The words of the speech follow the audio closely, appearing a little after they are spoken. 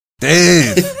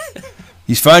Dave,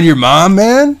 you find your mom,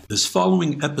 man? This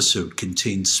following episode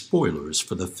contains spoilers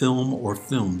for the film or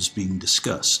films being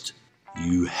discussed.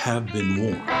 You have been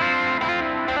warned.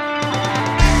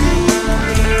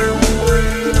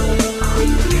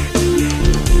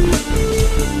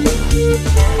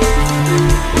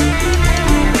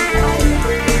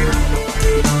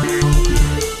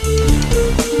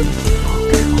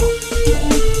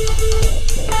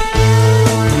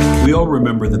 We all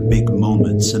remember the big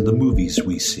moments in the movies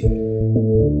we see.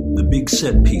 The big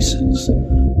set pieces,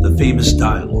 the famous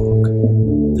dialogue,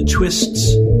 the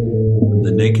twists, and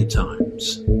the naked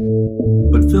times.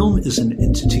 But film is an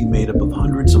entity made up of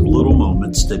hundreds of little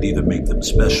moments that either make them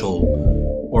special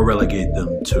or relegate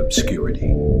them to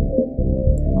obscurity.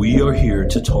 We are here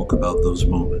to talk about those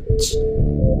moments.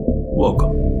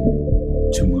 Welcome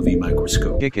to Movie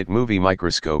Microscope. Kick it, Movie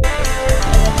Microscope.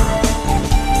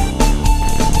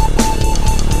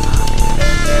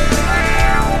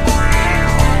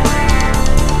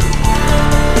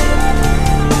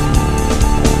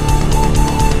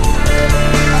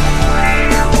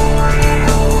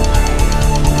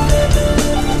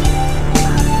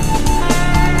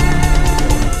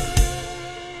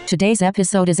 Today's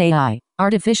episode is AI,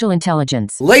 Artificial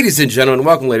Intelligence. Ladies and gentlemen,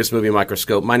 welcome to the latest Movie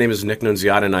Microscope. My name is Nick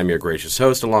Nunziata, and I'm your gracious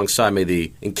host. Alongside me,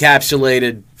 the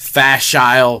encapsulated,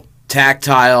 facile,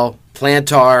 tactile,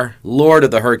 plantar, lord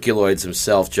of the Herculoids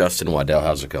himself, Justin Waddell.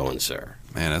 How's it going, sir?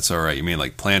 Man, that's all right. You mean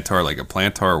like plantar, like a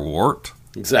plantar wart?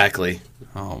 Exactly.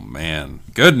 Oh, man.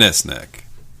 Goodness, Nick.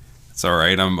 It's all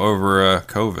right. I'm over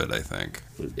COVID, I think.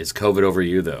 Is COVID over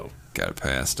you, though? Got it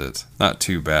past it. Not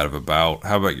too bad of a bout.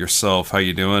 How about yourself? How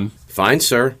you doing? Fine,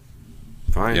 sir.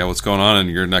 Fine. Yeah, what's going on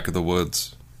in your neck of the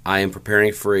woods? I am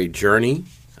preparing for a journey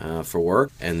for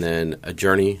work and then a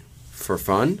journey for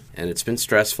fun, and it's been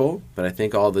stressful, but I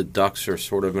think all the ducks are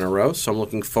sort of in a row, so I'm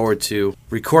looking forward to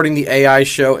recording the AI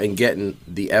show and getting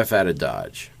the F out of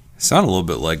Dodge. You sound a little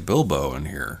bit like Bilbo in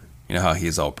here. You know how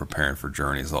he's all preparing for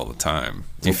journeys all the time.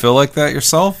 Do you feel like that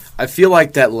yourself? I feel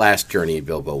like that last journey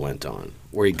Bilbo went on,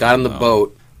 where he got on the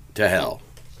boat to hell.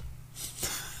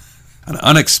 An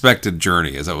unexpected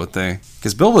journey, is that what they...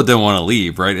 Because Bilbo didn't want to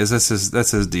leave, right? That's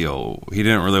his deal. He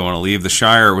didn't really want to leave the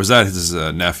Shire, or was that his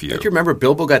nephew? Don't you remember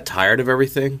Bilbo got tired of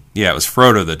everything? Yeah, it was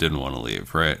Frodo that didn't want to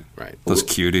leave, right? Right. Those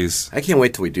cuties. I can't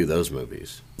wait till we do those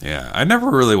movies. Yeah, I never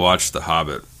really watched The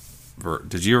Hobbit.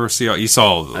 Did you ever see... You saw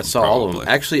all of them, I saw all of them.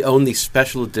 I actually own the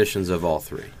special editions of all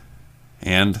three.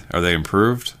 And? Are they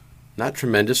improved? Not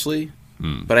tremendously,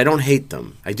 but I don't hate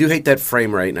them. I do hate that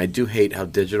frame rate, and I do hate how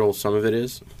digital some of it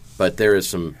is. But there is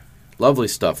some lovely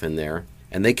stuff in there,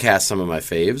 and they cast some of my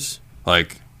faves.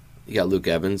 Like? You got Luke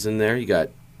Evans in there. You got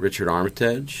Richard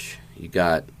Armitage. You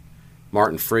got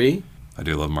Martin Free. I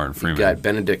do love Martin Freeman. You got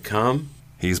Benedict Cumberbatch.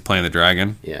 He's playing the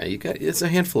dragon. Yeah, it's a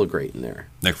handful of great in there.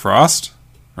 Nick Frost?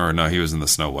 Or no, he was in the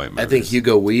Snow White movies. I think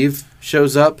Hugo Weaving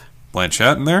shows up.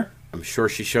 Blanchett in there? I'm sure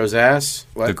she shows ass.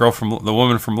 What? The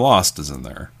woman from Lost is in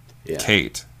there. Yeah.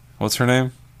 Kate. What's her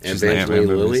name? She's Evangeline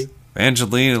Lilly.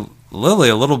 Evangeline Lilly,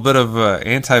 a little bit of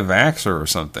anti-vaxxer or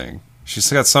something. She's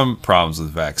got some problems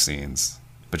with vaccines.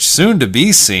 But soon to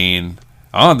be seen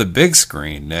on the big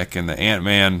screen, Nick, in the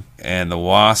Ant-Man and the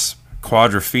Wasp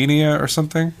Quadrophenia or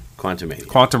something? Quantumania.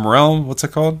 Quantum Realm? What's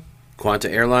it called? Quanta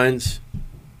Airlines.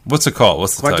 What's it called?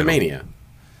 What's the Quantumania. title?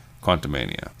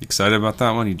 Quantumania. You excited about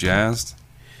that one? You jazzed?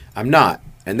 I'm not.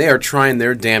 And they are trying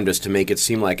their damnedest to make it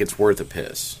seem like it's worth a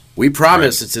piss. We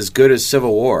promise It's as good as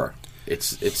Civil War.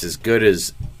 It's as good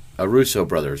as a Russo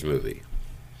brothers movie.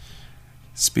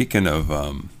 Speaking of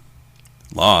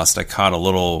Lost, I caught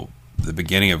the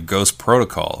beginning of Ghost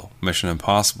Protocol, Mission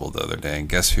Impossible, the other day, and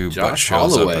guess who but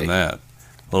shows up in that?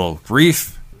 A little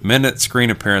brief minute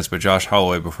screen appearance by Josh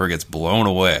Holloway before he gets blown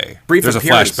away. There's a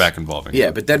flashback involving him.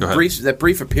 Yeah, but that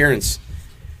brief appearance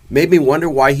made me wonder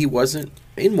why he wasn't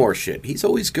in more shit. He's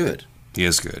always good. He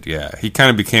is good, yeah. He kind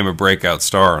of became a breakout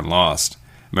star in Lost.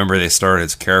 Remember, they started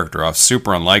his character off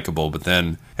super unlikable, but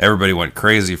then everybody went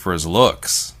crazy for his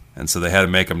looks, and so they had to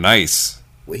make him nice.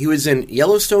 He was in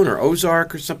Yellowstone or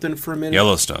Ozark or something for a minute?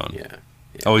 Yellowstone. Yeah.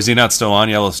 Oh, is he not still on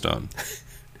Yellowstone?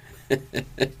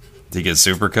 Did he get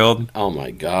super killed? Oh,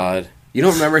 my God. You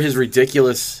don't remember his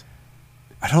ridiculous...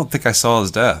 I don't think I saw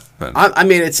his death. But I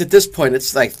mean, it's at this point,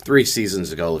 it's like 3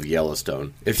 seasons ago of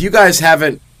Yellowstone. If you guys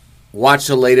haven't watched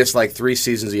the latest 3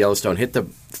 seasons of Yellowstone, hit the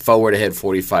forward ahead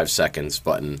 45 seconds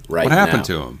button right now. What happened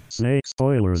to him? Snake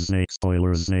spoilers, snake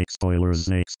spoilers, snake spoilers,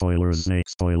 snake spoilers, snake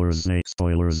spoilers, snake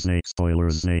spoilers, snake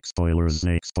spoilers, snake spoilers,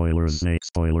 snake spoilers, snake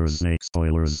spoilers, snake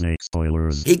spoilers, snake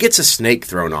spoilers. He gets a snake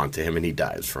thrown onto him and he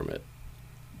dies from it.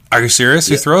 Are you serious?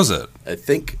 Yeah. Who throws it? I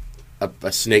think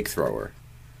a snake thrower.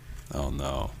 Oh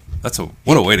no,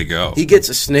 what a way to go! He gets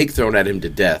a snake thrown at him to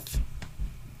death.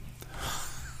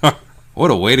 What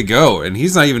a way to go! And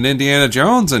he's not even Indiana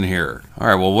Jones in here. All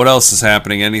right, well, what else is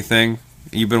happening? Anything?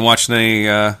 You've been watching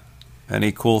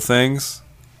any cool things?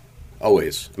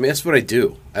 Always. I mean, that's what I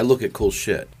do. I look at cool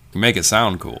shit. You make it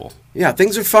sound cool. Yeah,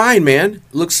 things are fine, man.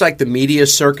 Looks like the media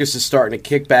circus is starting to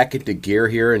kick back into gear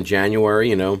here in January.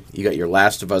 You know, you got your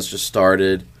Last of Us just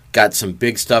started. Got some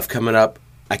big stuff coming up.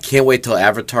 I can't wait till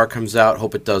Avatar comes out.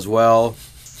 Hope it does well.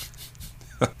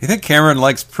 You think Cameron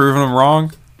likes proving him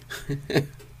wrong? You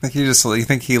think he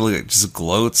just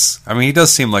gloats? I mean, he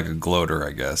does seem like a gloater,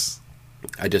 I guess.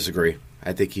 I disagree.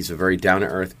 I think he's a very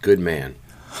down-to-earth, good man.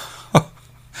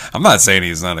 I'm not saying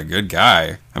he's not a good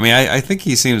guy. I mean, I think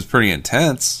he seems pretty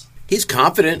intense. He's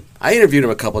confident. I interviewed him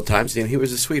a couple of times, and he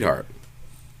was a sweetheart.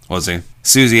 Was he?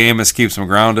 Susie Amos keeps him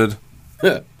grounded.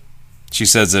 She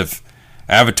says if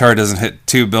Avatar doesn't hit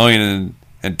 $2 billion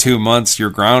in 2 months, you're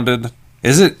grounded.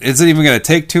 Is it even going to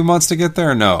take 2 months to get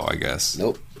there? No, I guess.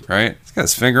 Nope. Right? He's got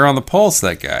his finger on the pulse,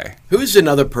 that guy. Who's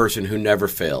another person who never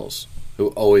fails, who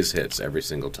always hits every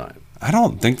single time? I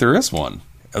don't think there is one.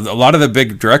 A lot of the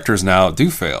big directors now do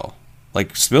fail.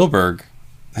 Like Spielberg,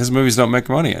 his movies don't make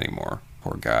money anymore.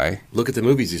 Poor guy. Look at the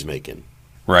movies he's making.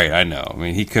 Right, I know. I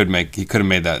mean, he could have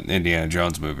made that Indiana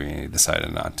Jones movie, and he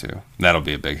decided not to. That'll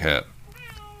be a big hit.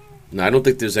 No, I don't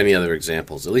think there's any other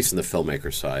examples, at least in the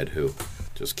filmmaker side, who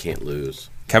just can't lose.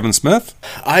 Kevin Smith?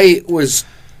 I was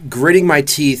gritting my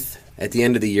teeth at the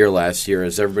end of the year last year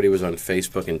as everybody was on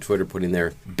Facebook and Twitter putting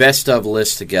their best of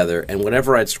lists together, and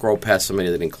whenever I'd scroll past somebody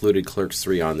that included Clerks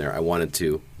 3 on there, I wanted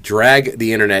to drag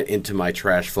the internet into my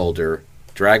trash folder,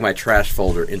 drag my trash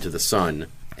folder into the sun,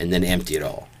 and then empty it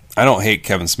all. I don't hate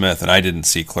Kevin Smith, and I didn't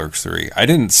see Clerks 3. I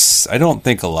don't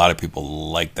think a lot of people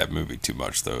like that movie too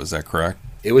much, though. Is that correct?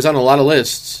 It was on a lot of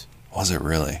lists. Was it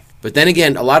really? But then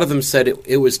again, a lot of them said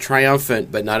it was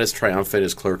triumphant, but not as triumphant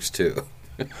as Clerks 2.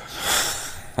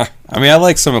 I mean, I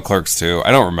like some of Clerks 2.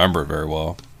 I don't remember it very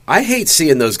well. I hate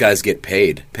seeing those guys get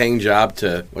paid. Paying job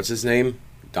to, what's his name?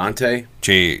 Dante?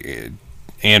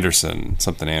 Anderson,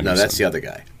 something Anderson. No, that's the other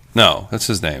guy. No, that's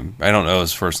his name. I don't know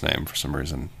his first name for some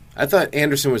reason. I thought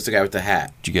Anderson was the guy with the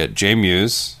hat. You get Jay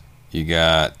Muse, you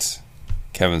got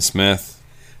Kevin Smith,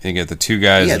 and you get the two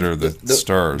guys that are the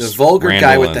stars. The vulgar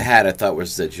guy with the hat I thought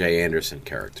was the Jay Anderson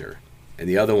character. And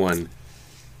the other one...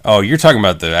 Oh, you're talking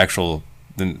about the actual...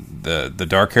 The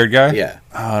dark-haired guy? Yeah.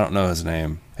 Oh, I don't know his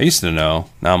name. I used to know.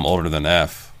 Now I'm older than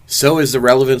F. So is the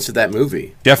relevance of that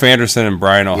movie. Jeff Anderson and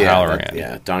Brian O'Halloran.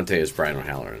 Yeah, Dante is Brian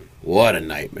O'Halloran. What a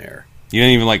nightmare. You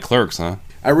didn't even like Clerks, huh?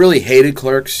 I really hated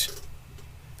Clerks.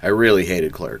 I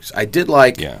did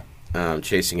like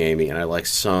Chasing Amy, and I liked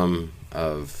some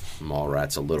of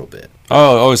Mallrats a little bit.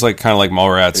 Oh, I always kind of like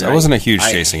Mallrats. I wasn't a huge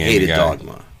Chasing Amy guy. I hated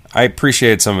Dogma. I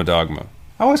appreciated some of Dogma.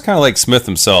 I always kind of like Smith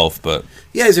himself, but...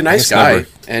 Yeah, he's a nice guy,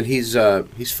 and he's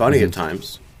funny at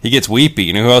times. He gets weepy.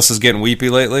 You know who else is getting weepy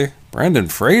lately? Brendan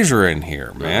Fraser in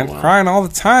here, man. Oh, wow. Crying all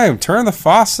the time. Turn the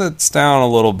faucets down a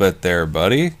little bit there,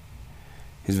 buddy.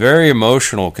 He's very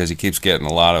emotional because he keeps getting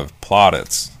a lot of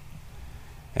plaudits.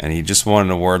 And he just won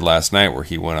an award last night where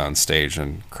he went on stage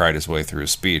and cried his way through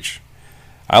his speech.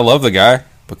 I love the guy,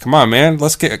 but come on, man.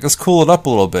 Let's cool it up a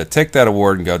little bit. Take that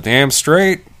award and go damn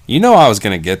straight. You know I was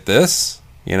going to get this.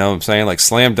 You know what I'm saying? Like,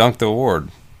 slam dunk the award.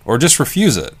 Or just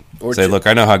refuse it. Or say, look,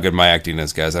 I know how good my acting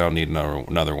is, guys. I don't need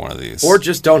another one of these. Or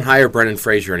just don't hire Brendan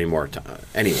Fraser anymore.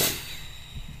 Anyone.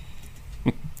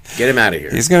 Get him out of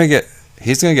here. He's gonna get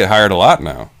hired a lot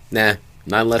now. Nah,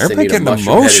 not unless everybody they need getting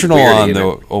emotional on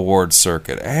the award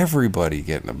circuit. Everybody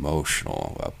getting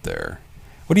emotional up there.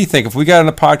 What do you think? If we got in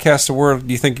a podcast award,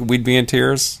 do you think we'd be in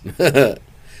tears?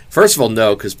 First of all,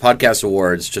 no, because podcast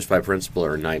awards, just by principle,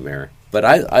 are a nightmare. But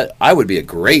I would be a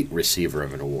great receiver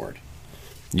of an award.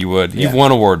 You would? Yeah. You've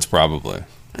won awards, probably.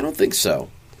 I don't think so.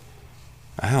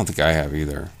 I don't think I have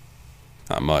either.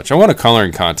 Not much. I won a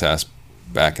coloring contest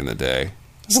back in the day.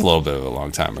 It was a little bit of a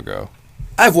long time ago.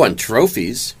 I've won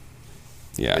trophies.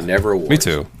 Yeah. But never awards. Me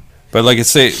too. But let's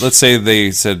say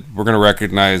they said, we're going to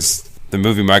recognize the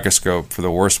Movie Microscope for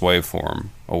the Worst Waveform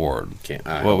Award.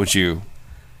 What would you...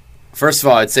 First of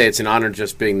all, I'd say it's an honor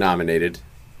just being nominated.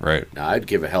 Right. Now, I'd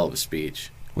give a hell of a speech.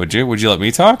 Would you? Would you let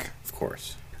me talk? Of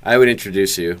course. I would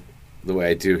introduce you the way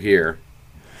I do here,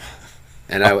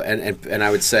 and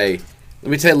I would say,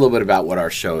 let me tell you a little bit about what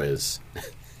our show is,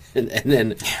 and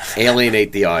then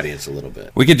alienate the audience a little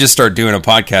bit. We could just start doing a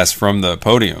podcast from the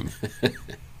podium.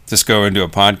 Just go into a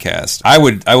podcast. I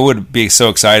would be so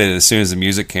excited as soon as the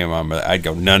music came on, but I'd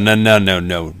go, no,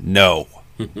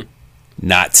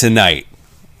 not tonight.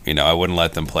 I wouldn't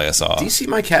let them play us off. Do you see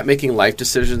my cat making life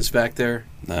decisions back there?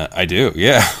 I do,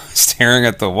 yeah. Staring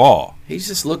at the wall. He's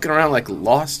just looking around like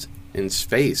lost in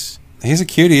space. He's a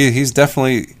cutie. He's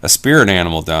definitely a spirit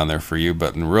animal down there for you,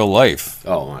 but in real life.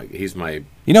 Oh, he's my...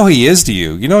 You know who he is to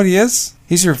you? You know what he is?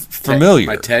 He's your familiar.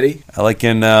 My Teddy? Like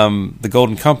in the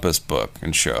Golden Compass book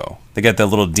and show. They got that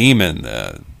little demon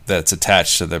that's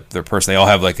attached to their person. They all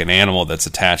have like an animal that's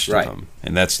attached to them.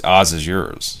 And that's Oz is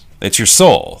yours. It's your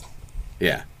soul.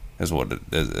 Yeah. Is what it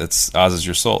is. It's Oz is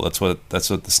your soul. That's what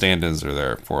the stand-ins are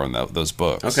there for in those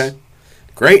books. Okay.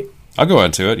 Great. I'll go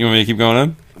into it. You want me to keep going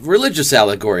in? Religious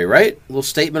allegory, right? A little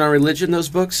statement on religion, those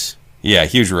books? Yeah,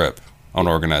 huge rip on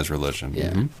organized religion.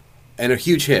 Yeah. Mm-hmm. And a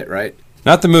huge hit, right?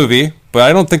 Not the movie, but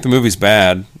I don't think the movie's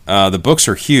bad. The books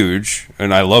are huge,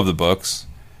 and I love the books.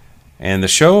 And the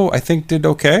show, I think, did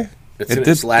okay.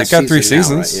 It got 3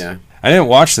 seasons. Now, right? Yeah. I didn't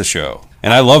watch the show,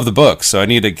 and I love the books, so I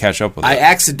need to catch up with it. I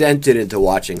accidented into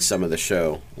watching some of the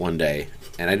show one day,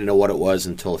 and I didn't know what it was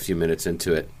until a few minutes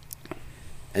into it.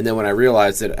 And then when I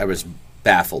realized it, I was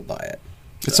baffled by it.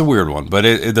 It's a weird one, but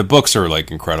the books are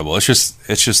like incredible. It's just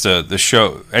the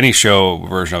show. Any show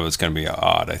version of it's going to be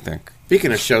odd, I think.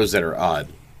 Speaking of shows that are odd,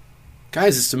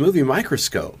 guys, it's the movie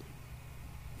Microscope.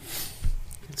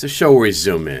 It's a show where we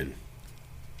zoom in.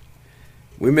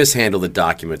 We mishandle the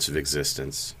documents of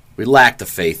existence. We lack the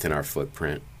faith in our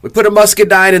footprint. We put a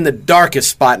muscadine in the darkest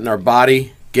spot in our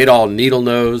body, get all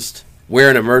needle-nosed, wear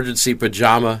an emergency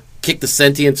pajama, kick the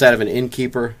sentience out of an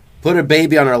innkeeper, put a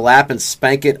baby on our lap and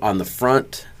spank it on the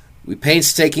front. We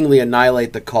painstakingly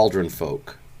annihilate the cauldron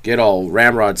folk, get all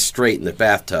ramrod straight in the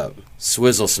bathtub,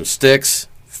 swizzle some sticks,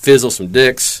 fizzle some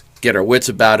dicks, get our wits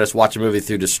about us, watch a movie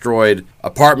through destroyed,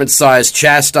 apartment-sized,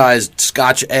 chastised,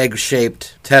 Scotch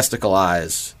egg-shaped testicle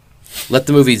eyes. Let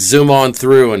the movie zoom on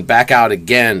through and back out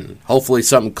again. Hopefully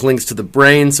something clings to the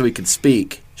brain so we can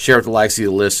speak. Share with the likes of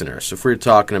the listeners. So if we're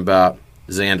talking about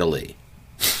Xander Lee,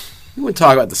 we would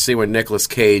talk about the scene where Nicolas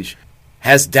Cage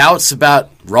has doubts about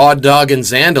Raw Dog and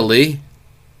Xander Lee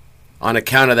on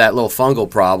account of that little fungal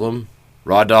problem.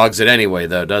 Raw Dogs it anyway,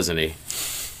 though, doesn't he?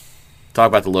 Talk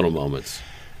about the little moments.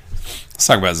 Let's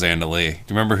talk about Xander Lee. Do you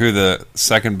remember who the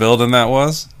second build in that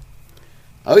was?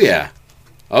 Oh, yeah.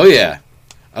 Oh, yeah.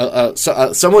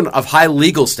 Someone of high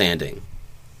legal standing.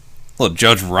 Look,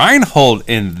 Judge Reinhold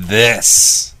in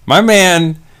this. My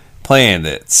man playing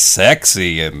it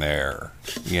sexy in there,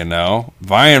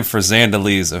 vying for Xander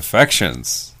Lee's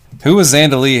affections. Who was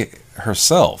Xander Lee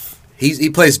herself? He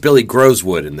plays Billy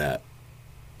Grosswood in that.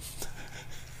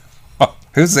 Oh,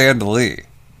 who's Xander Lee?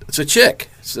 It's a chick.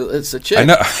 It's a chick. I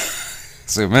know.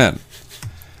 Zoom in.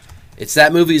 It's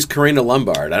that movie's Karina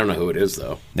Lombard. I don't know who it is,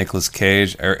 though. Nicolas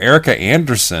Cage or Erica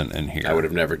Anderson in here. I would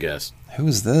have never guessed. Who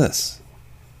is this?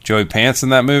 Joey Pants in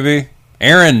that movie?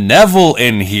 Aaron Neville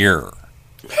in here.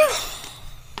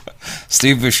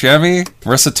 Steve Buscemi?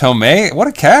 Marissa Tomei? What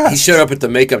a cast. He showed up at the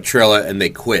makeup trailer and they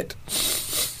quit.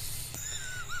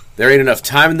 There ain't enough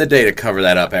time in the day to cover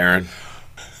that up, Aaron.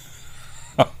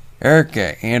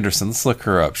 Erica Anderson. Let's look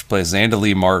her up. She plays Xander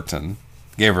Lee Martin.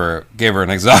 Gave her an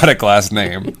exotic last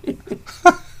name.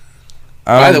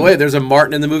 By the way, there's a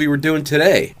Martin in the movie we're doing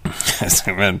today.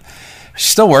 Man,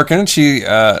 she's still working. She's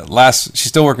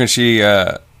still working.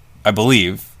 I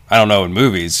believe. I don't know in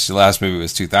movies. Her last movie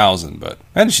was 2000, but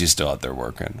she's still out there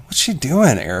working. What's she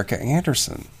doing, Erica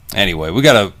Anderson? Anyway, we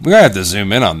gotta have to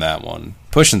zoom in on that one.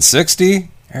 Pushing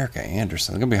 60, Erica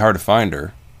Anderson. It's gonna be hard to find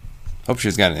her. Hope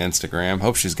she's got an Instagram.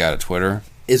 Hope she's got a Twitter.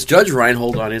 Is Judge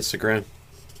Reinhold on Instagram?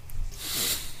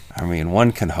 I mean,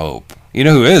 one can hope. You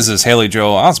know who is Haley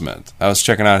Joel Osment. I was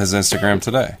checking out his Instagram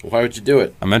today. Why would you do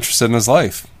it? I'm interested in his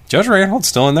life. Judge Reinhold's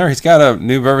still in there. He's got a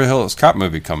new Beverly Hills Cop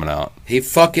movie coming out. He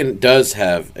fucking does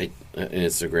have an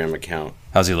Instagram account.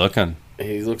 How's he looking?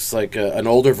 He looks like an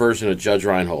older version of Judge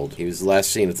Reinhold. He was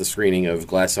last seen at the screening of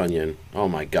Glass Onion. Oh,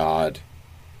 my God.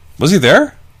 Was he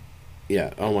there?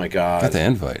 Yeah. Oh, my God. Got the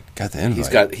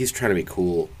invite. He's trying to be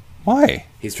cool. Why?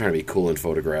 He's trying to be cool in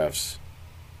photographs.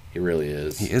 He really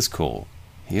is. He is cool.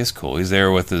 He's there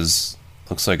with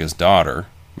looks like his daughter,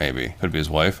 maybe. Could be his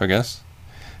wife, I guess.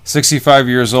 65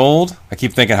 years old. I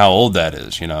keep thinking how old that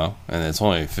is, and it's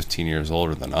only 15 years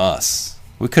older than us.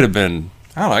 We could have been,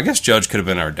 I don't know, I guess Judge could have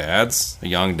been our dads, a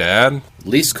young dad.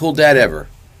 Least cool dad ever.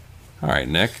 All right,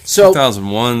 Nick. So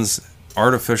 2001's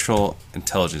Artificial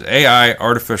Intelligence. AI,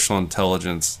 Artificial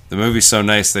Intelligence. The movie's so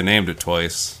nice they named it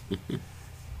twice.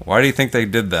 Why do you think they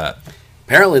did that?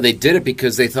 Apparently they did it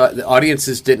because they thought the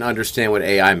audiences didn't understand what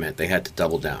AI meant. They had to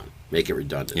double down, make it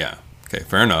redundant. Yeah. Okay,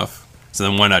 fair enough. So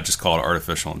then why not just call it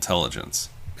artificial intelligence?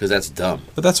 Because that's dumb.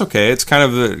 But that's okay. It's kind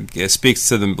of it speaks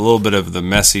to a little bit of the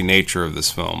messy nature of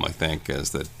this film, I think,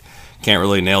 is that Can't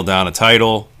really nail down a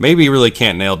title. Maybe really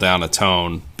can't nail down a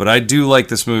tone. But I do like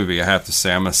this movie, I have to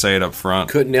say. I'm going to say it up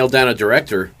front. Couldn't nail down a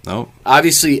director. Nope.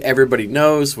 Obviously, everybody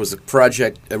knows was a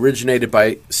project originated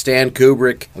by Stan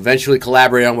Kubrick, eventually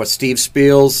collaborated on with Steve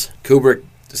Spiels. Kubrick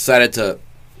decided to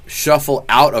shuffle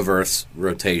out of Earth's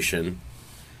rotation,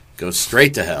 go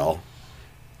straight to hell.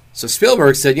 So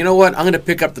Spielberg said, you know what, I'm going to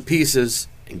pick up the pieces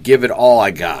and give it all I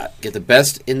got. Get the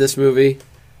best in this movie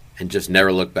and just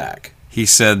never look back. He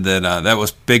said that that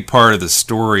was a big part of the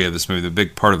story of this movie, the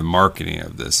big part of the marketing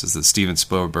of this, is that Steven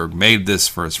Spielberg made this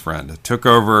for his friend. It took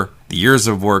over the years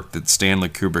of work that Stanley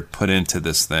Kubrick put into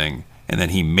this thing, and then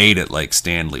he made it like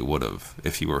Stanley would have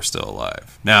if he were still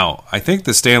alive. Now, I think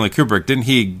that Stanley Kubrick, didn't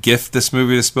he gift this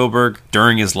movie to Spielberg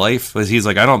during his life? He's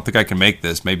like, I don't think I can make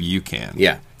this. Maybe you can.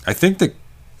 Yeah. I think that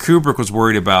Kubrick was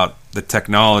worried about the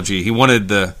technology. He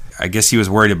wanted I guess he was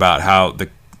worried about how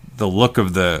the look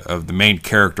of the main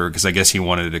character, because I guess he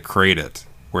wanted to create it.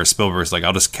 Whereas Spielberg's like,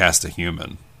 I'll just cast a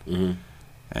human, and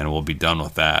we'll be done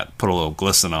with that. Put a little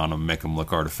glisten on him, make him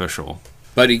look artificial.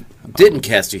 But he didn't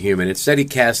cast a human. Instead, he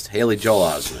cast Haley Joel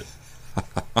Osment.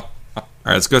 All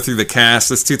right, let's go through the cast.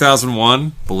 It's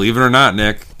 2001. Believe it or not,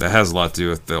 Nick, that has a lot to do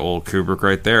with the old Kubrick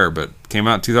right there. But came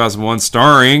out in 2001,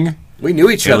 starring we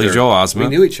knew each Haley other. Joel Osment. We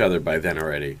knew each other by then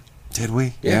already. Did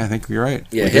we? Yeah, I think you're right.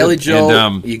 Yeah, Haley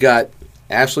Joel. You got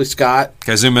Ashley Scott.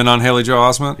 Can I zoom in on Haley Joel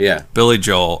Osment? Yeah. Billy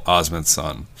Joel Osment's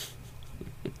son.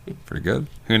 Pretty good.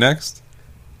 Who next?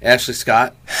 Ashley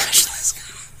Scott.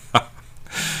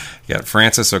 You got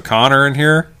Frances O'Connor in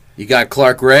here. You got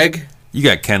Clark Gregg. You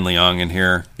got Ken Leung in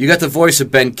here. You got the voice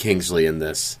of Ben Kingsley in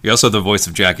this. You also have the voice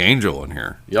of Jack Angel in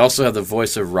here. You also have the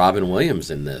voice of Robin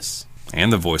Williams in this.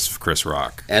 And the voice of Chris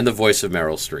Rock. And the voice of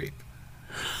Meryl Streep.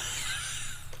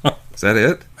 Is that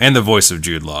it? And the voice of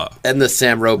Jude Law. And the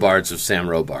Sam Robards of Sam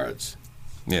Robards.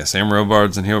 Yeah, Sam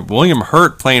Robards in here. William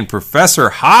Hurt playing Professor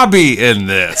Hobby in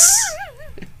this.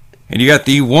 And you got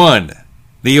the one,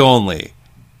 the only,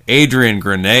 Adrian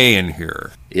Grenier in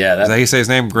here. Yeah, is that how you say his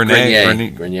name? Grenier.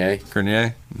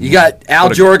 You got Al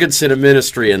Jorgensen of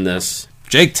Ministry in this.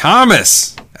 Jake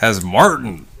Thomas as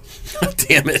Martin.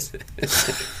 Damn it.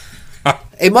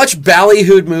 A much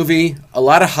ballyhooed movie, a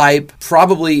lot of hype,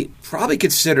 probably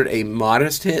considered a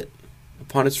modest hit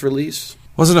upon its release.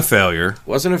 Wasn't a failure.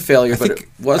 Wasn't a failure, but it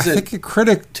wasn't. I think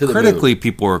critically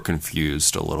people were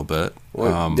confused a little bit.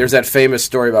 Well, there's that famous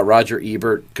story about Roger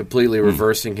Ebert completely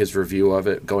reversing his review of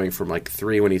it, going from like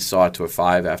 3 when he saw it to a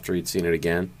 5 after he'd seen it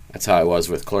again. That's how I was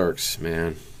with Clerks,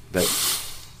 man. But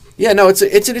yeah, no, it's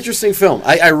an interesting film.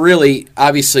 I really,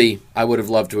 obviously, I would have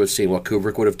loved to have seen what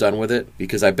Kubrick would have done with it,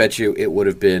 because I bet you it would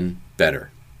have been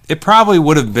better. It probably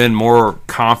would have been more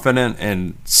confident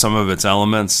in some of its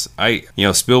elements.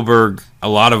 Spielberg, a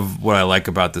lot of what I like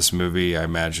about this movie, I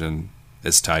imagine,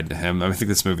 is tied to him. I think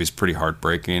this movie is pretty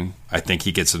heartbreaking. I think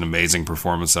he gets an amazing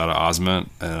performance out of Osment.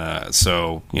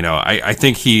 I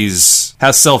think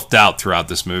has self-doubt throughout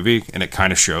this movie, and it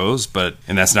kind of shows,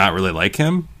 and that's not really like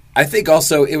him. I think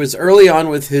also it was early on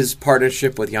with his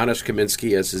partnership with Janusz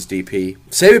Kaminski as his DP.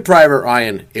 Saving Private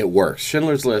Ryan, it works.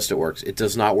 Schindler's List, it works. It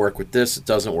does not work with this. It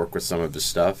doesn't work with some of his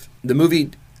stuff. The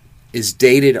movie is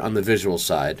dated on the visual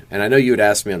side, and I know you had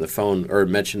asked me on the phone or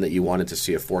mentioned that you wanted to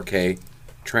see a 4K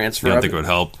transfer. You don't think it would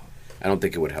help? I don't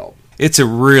think it would help. It's a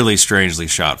really strangely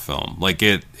shot film. Like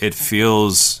it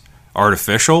feels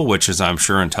artificial, which is, I'm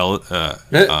sure, intentional.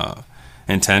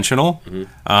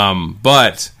 Mm-hmm.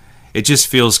 But it just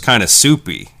feels kind of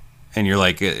soupy, and you're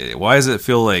like, why does it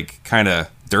feel like kind of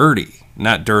dirty?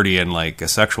 Not dirty in like a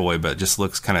sexual way, but it just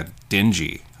looks kind of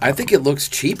dingy. I think it looks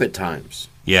cheap at times.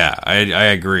 Yeah, I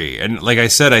agree. And like I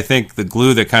said, I think the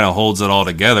glue that kind of holds it all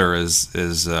together is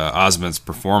Osment's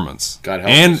performance. God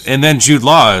help us. And then Jude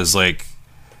Law is like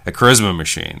a charisma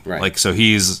machine. Right. Like, so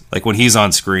he's like, when he's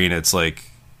on screen, it's like,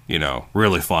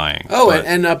 really flying. Oh,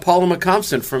 and Paula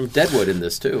McCompson from Deadwood in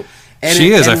this too. And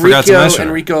she is. I forgot to mention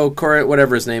Enrico Correa,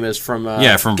 whatever his name is, from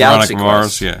from Galaxy Veronica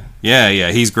Mars.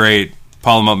 Yeah. He's great.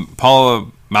 Paula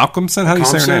Malcolmson. How do you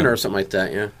say her name? Or something like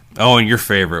that. Yeah. Oh, and your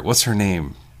favorite. What's her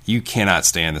name? You cannot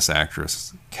stand this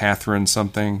actress, Catherine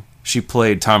something. She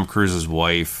played Tom Cruise's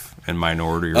wife in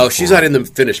Minority Report. Oh, she's not in the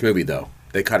finished movie though.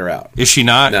 They cut her out. Is she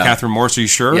not? No. Catherine Morse? Are you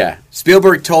sure? Yeah.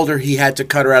 Spielberg told her he had to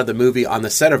cut her out of the movie on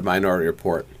the set of Minority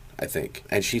Report, I think.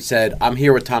 And she said, I'm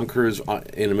here with Tom Cruise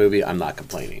in a movie. I'm not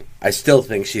complaining. I still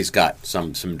think she's got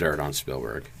some dirt on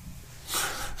Spielberg.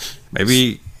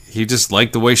 Maybe he just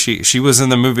liked the way she was in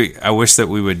the movie I wish that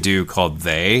we would do called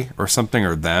They or something,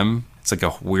 or Them. It's like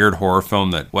a weird horror film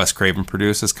that Wes Craven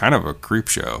produced. It's kind of a creep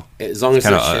show. As long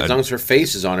as her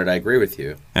face is on it, I agree with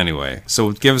you. Anyway,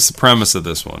 so give us the premise of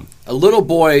this one. A little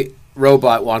boy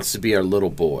robot wants to be a little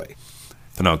boy.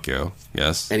 Pinocchio,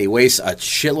 yes. And he wastes a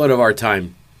shitload of our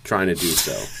time trying to do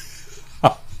so.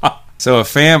 So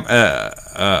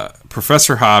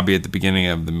Professor Hobby at the beginning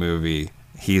of the movie,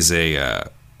 he's a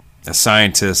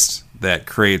scientist that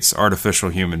creates artificial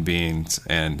human beings,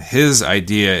 and his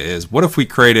idea is, what if we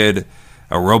created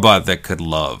a robot that could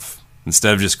love?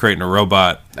 Instead of just creating a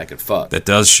robot that could fuck, that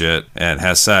does shit and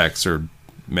has sex or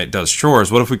does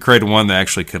chores, what if we created one that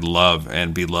actually could love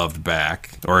and be loved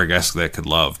back? Or I guess that could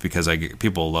love, because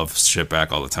people love shit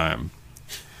back all the time.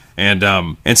 And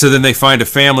so then they find a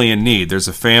family in need. There's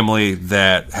a family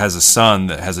that has a son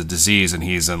that has a disease, and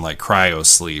he's in like cryo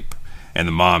sleep, and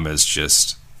the mom is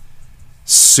just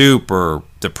super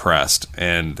depressed.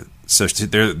 And so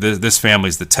this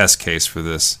family's the test case for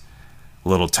this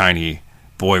little tiny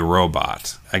boy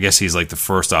robot. I guess he's like the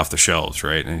first off the shelves,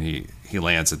 right? And he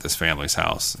lands at this family's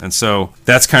house. And so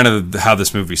that's kind of how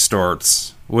this movie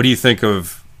starts. What do you think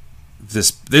of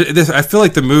this? I feel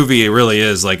like the movie, it really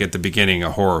is like at the beginning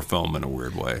a horror film in a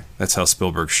weird way. That's how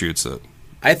Spielberg shoots it.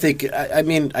 I think,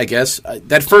 I guess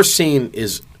that first scene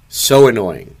is so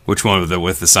annoying. Which one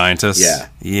with the scientist? Yeah.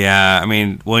 Yeah, I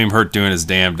mean, William Hurt doing his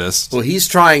damnedest. Well, he's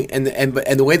trying, and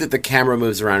the way that the camera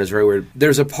moves around is very weird.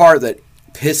 There's a part that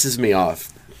pisses me off.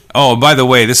 Oh, by the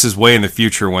way, this is way in the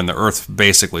future when the Earth's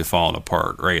basically falling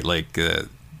apart, right? Like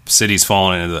cities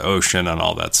falling into the ocean and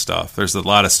all that stuff. There's a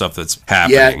lot of stuff that's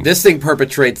happening. Yeah, this thing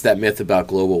perpetrates that myth about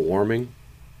global warming.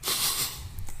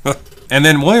 And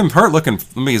then William Hurt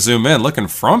let me zoom in, looking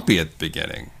frumpy at the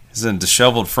beginning. He's in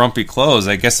disheveled, frumpy clothes.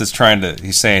 I guess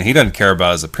he's saying he doesn't care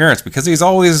about his appearance because he's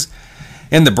always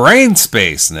in the brain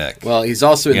space, Nick. Well, he's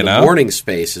also in the morning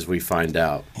space, as we find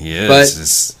out. He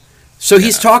is. So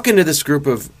he's talking to this group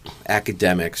of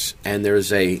academics, and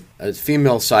there's a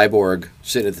female cyborg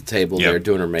sitting at the table there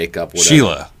doing her makeup. Whatever.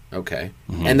 Sheila. Okay.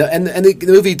 Mm-hmm. And the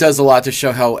movie does a lot to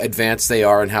show how advanced they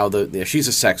are and how she's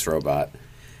a sex robot.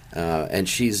 And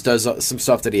she does some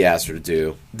stuff that he asked her to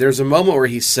do. There's a moment where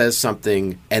he says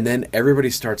something, and then everybody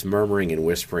starts murmuring and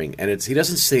whispering, and he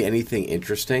doesn't say anything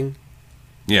interesting.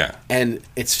 Yeah. And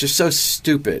it's just so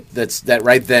stupid that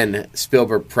right then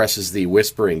Spielberg presses the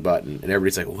whispering button, and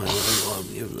everybody's like, well,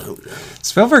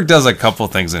 Spielberg does a couple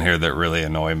things in here that really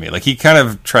annoy me. Like, he kind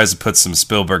of tries to put some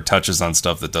Spielberg touches on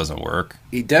stuff that doesn't work.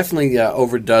 He definitely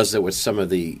overdoes it with some of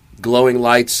the glowing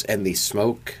lights and the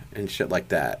smoke and shit like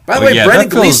that. By the way, Brendan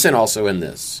Gleeson also in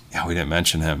this. Yeah, we didn't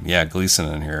mention him. Yeah,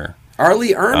 Gleeson in here. R.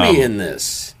 Lee Ermey in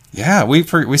this. Yeah, we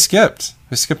skipped.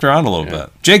 We skipped around a little bit.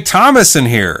 Jake Thomas in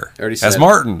here as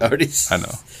Martin. I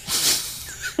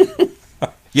know.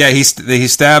 Yeah, he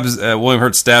stabs William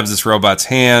Hurt stabs this robot's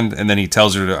hand, and then he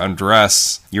tells her to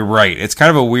undress. You're right. It's kind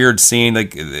of a weird scene.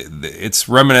 Like, it's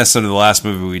reminiscent of the last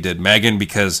movie we did, Megan,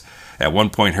 because at one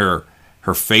point her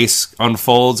face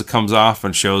unfolds, it comes off,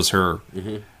 and shows her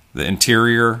the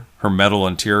interior, her metal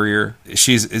interior.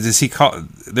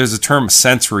 There's a term,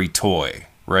 sensory toy,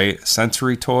 right?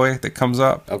 Sensory toy that comes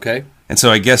up. Okay. And so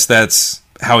I guess that's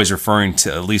how he's referring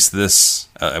to at least this,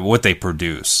 what they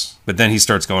produce. But then he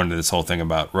starts going into this whole thing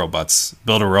about robots,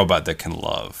 build a robot that can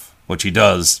love, which he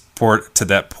does, to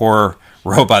that poor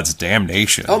robot's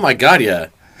damnation. Oh my God, yeah.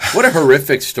 What a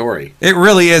horrific story. It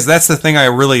really is. That's the thing I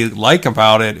really like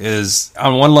about it is,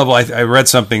 on one level, I read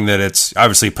something that it's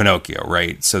obviously Pinocchio,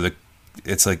 right? So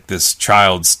it's like this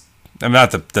child's,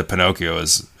 not the Pinocchio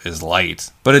is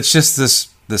light, but it's just this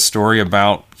story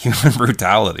about human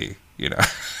brutality, you know?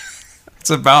 It's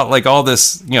about like all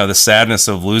this, you know, the sadness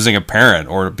of losing a parent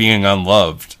or being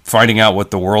unloved, finding out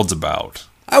what the world's about.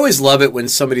 I always love it when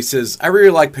somebody says, I really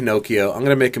like Pinocchio. I'm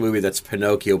going to make a movie that's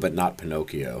Pinocchio but not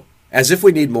Pinocchio. As if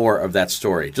we need more of that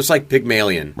story. Just like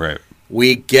Pygmalion. Right.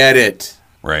 We get it.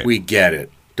 Right. We get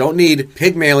it. Don't need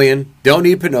Pygmalion. Don't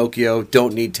need Pinocchio.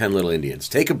 Don't need 10 Little Indians.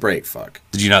 Take a break, fuck.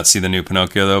 Did you not see the new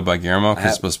Pinocchio, though, by Guillermo?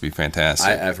 It's supposed to be fantastic.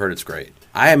 I've heard it's great.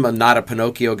 I am not a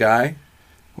Pinocchio guy.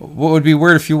 What would be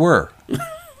weird if you were?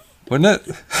 Wouldn't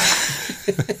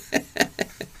it?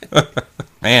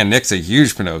 Man, Nick's a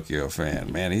huge Pinocchio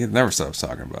fan. Man, he never stops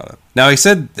talking about it. Now, he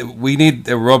said we need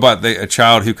a robot, a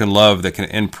child who can love, that can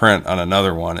imprint on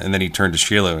another one. And then he turned to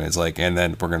Sheila and he's like, and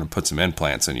then we're going to put some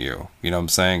implants in you. You know what I'm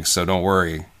saying? So don't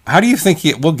worry. How do you think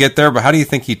we'll get there, but how do you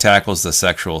think he tackles the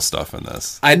sexual stuff in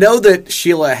this? I know that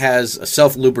Sheila has a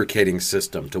self-lubricating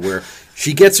system to where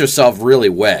she gets herself really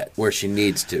wet where she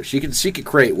needs to. She could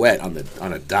create wet on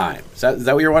a dime. Is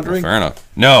that what you're wondering? Fair enough.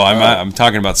 No, I'm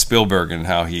talking about Spielberg and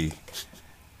how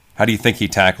do you think he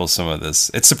tackles some of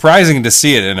this? It's surprising to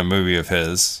see it in a movie of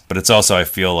his, but it's also, I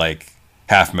feel like,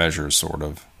 half measures, sort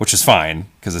of, which is fine,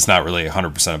 because it's not really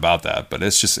 100% about that, but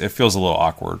it feels a little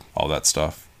awkward, all that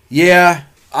stuff. Yeah.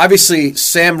 Obviously,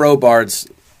 Sam Robards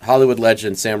Hollywood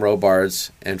legend Sam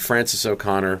Robards and Frances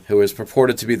O'Connor, who is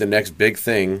purported to be the next big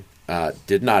thing,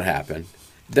 did not happen.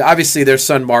 Obviously, their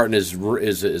son Martin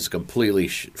is completely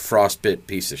frostbit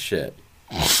piece of shit.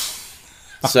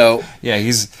 So yeah,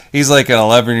 he's like an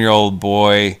 11-year-old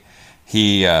boy.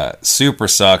 He super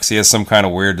sucks. He has some kind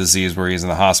of weird disease where he's in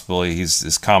the hospital.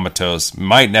 He's comatose.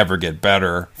 Might never get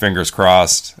better. Fingers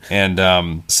crossed.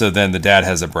 And so then the dad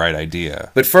has a bright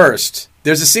idea. But first,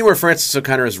 there's a scene where Frances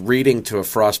O'Connor is reading to a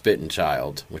frostbitten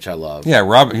child, which I love.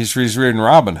 Yeah, he's reading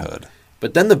Robin Hood.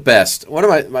 But then the best, one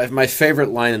of my favorite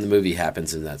line in the movie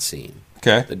happens in that scene.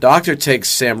 Okay. The doctor takes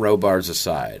Sam Robards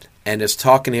aside and is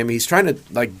talking to him. He's trying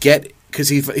to get, because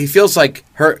he feels like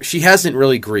she hasn't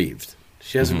really grieved.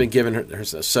 She hasn't been given her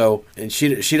so, and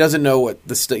she doesn't know what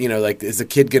is the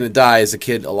kid going to die? Is the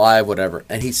kid alive? Whatever.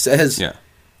 And he says,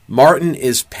 Martin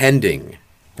is pending.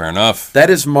 Fair enough. That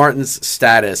is Martin's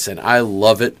status, and I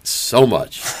love it so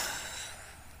much.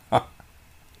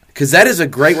 Because that is a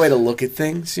great way to look at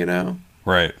things,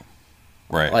 Right.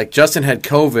 Like Justin had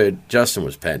COVID, Justin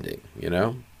was pending,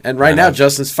 And right now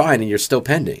Justin's fine and you're still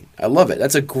pending. I love it.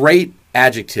 That's a great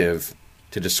adjective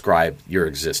to describe your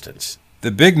existence.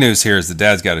 The big news here is the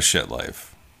dad's got a shit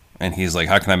life. And he's like,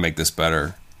 how can I make this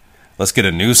better? Let's get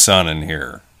a new son in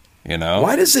here,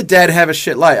 Why does the dad have a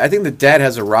shit life? I think the dad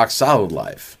has a rock solid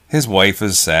life. His wife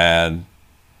is sad.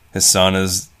 His son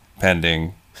is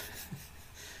pending.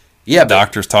 Yeah, the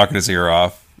doctor's talking his ear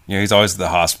off. He's always at the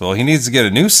hospital. He needs to get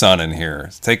a new son in here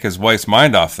to take his wife's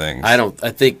mind off things. I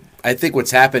think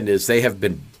what's happened is they have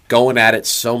been going at it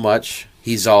so much.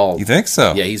 He's all... You think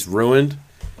so? Yeah, he's ruined.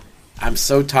 I'm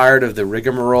so tired of the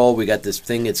rigmarole. We got this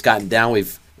thing. It's gotten down.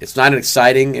 It's not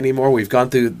exciting anymore. We've gone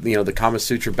through the Kama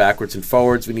Sutra backwards and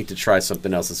forwards. We need to try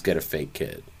something else. Let's get a fake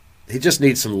kid. He just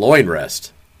needs some loin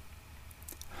rest.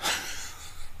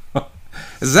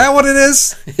 Is that what it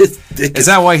is? Is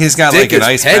that why he's got like an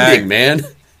ice pack? Man.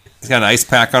 He's got an ice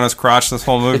pack on his crotch this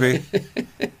whole movie.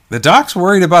 The doc's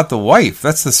worried about the wife.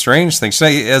 That's the strange thing.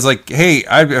 It's like, hey,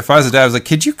 if I was a dad, I was like,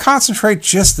 could you concentrate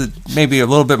just maybe a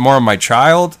little bit more on my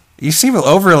child? You seem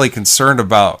overly concerned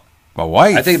about my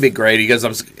wife. I think it'd be great. He goes,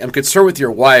 I'm concerned with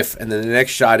your wife, and then the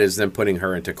next shot is them putting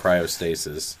her into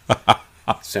cryostasis.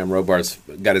 Sam Robards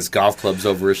got his golf clubs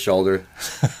over his shoulder.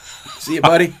 See you,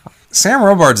 buddy. Sam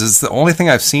Robards is the only thing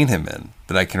I've seen him in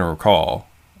that I can recall.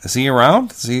 Is he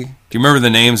around? Do you remember the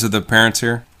names of the parents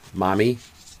here? Mommy.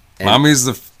 Mommy's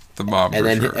the mom. And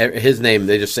then his name,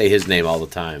 they just say his name all the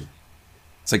time.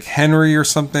 It's like Henry or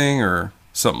something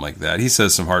like that. He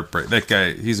says some heartbreak. That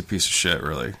guy, he's a piece of shit,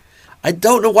 really. I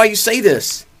don't know why you say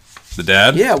this. The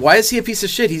dad? Yeah, why is he a piece of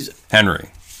shit? Henry.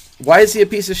 Why is he a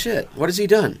piece of shit? What has he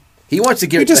done? He wants to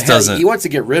get he wants to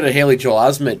get rid of Haley Joel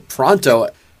Osment pronto.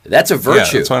 That's a virtue.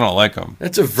 Yeah, that's why I don't like him.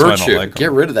 That's a virtue.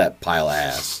 Get rid of that pile of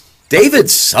ass. David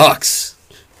sucks.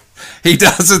 He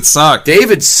doesn't suck.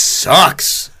 David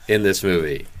sucks in this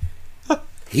movie.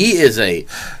 He is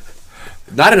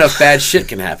not enough bad shit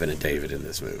can happen to David in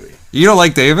this movie. You don't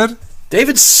like David?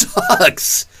 David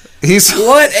sucks.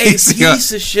 What a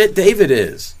piece of shit David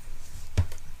is.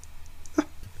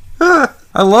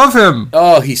 I love him.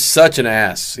 Oh, he's such an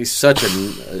ass. He's such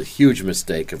a huge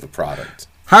mistake of a product.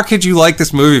 How could you like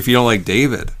this movie if you don't like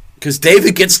David? Because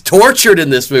David gets tortured in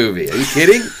this movie. Are you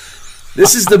kidding?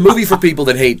 This is the movie for people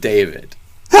that hate David.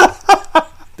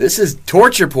 This is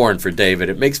torture porn for David.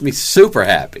 It makes me super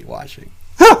happy watching.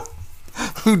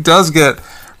 Who does get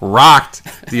rocked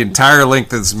the entire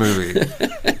length of this movie?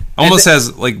 Almost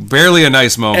has like barely a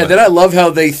nice moment. And then I love how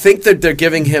they think that they're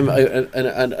giving him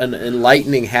an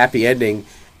enlightening happy ending,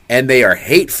 and they are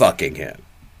hate fucking him.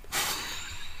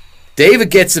 David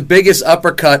gets the biggest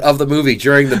uppercut of the movie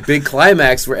during the big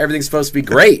climax where everything's supposed to be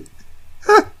great.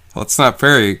 Well, it's not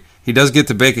fair. He does get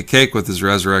to bake a cake with his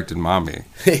resurrected mommy.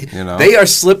 They are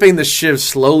slipping the shiv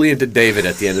slowly into David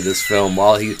at the end of this film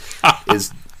while he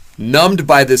is numbed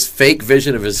by this fake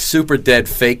vision of his super dead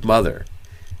fake mother.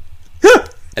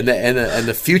 And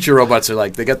the future robots are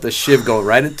like, they got the shiv going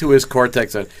right into his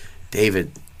cortex.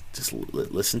 David, just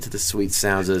listen to the sweet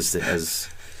sounds as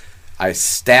I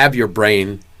stab your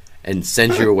brain and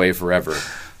send you away forever.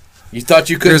 You thought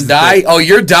you couldn't die? Oh,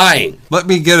 you're dying.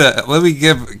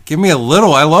 Give me a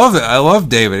little. I love it. I love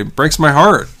David. It breaks my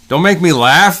heart. Don't make me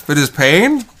laugh at his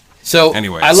pain. So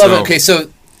anyway, I love it. Okay,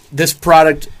 so this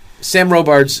product, Sam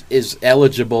Robards is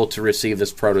eligible to receive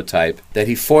this prototype that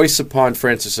he foists upon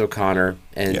Frances O'Connor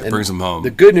and brings him home.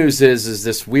 The good news is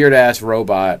this weird ass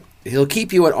robot. He'll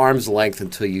keep you at arm's length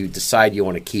until you decide you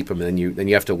want to keep him, and then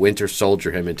you have to Winter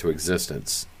Soldier him into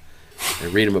existence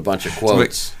and read him a bunch of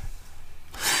quotes.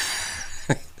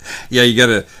 Yeah, you got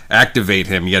to activate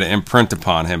him. You got to imprint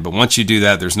upon him. But once you do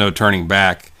that, there's no turning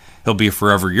back. he'll be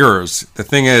forever yours. The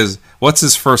thing is, what's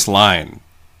his first line?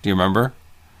 Do you remember?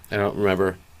 I don't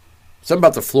remember. Something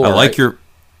about the floor. I like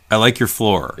your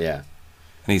floor. Yeah.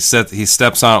 And he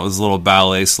steps on it with his little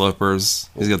ballet slippers.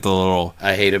 He's got the little.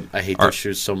 I hate him. I hate those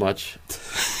shoes so much.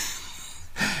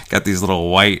 Got these little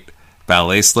white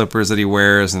ballet slippers that he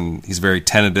wears, and he's very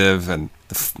tentative, and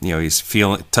he's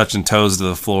touching toes to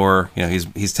the floor.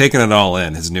 He's taking it all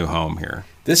in, his new home here.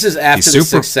 This is after The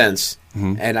Sixth Sense,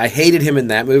 and I hated him in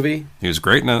that movie. He was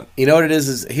great in it. You know what it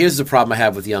is here's the problem I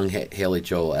have with young Haley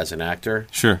Joel as an actor.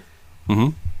 Sure.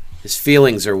 Mm-hmm. His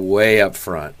feelings are way up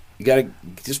front. You got to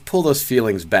just pull those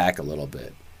feelings back a little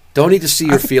bit. Don't need to see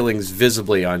your feelings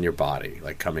visibly on your body,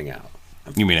 like coming out.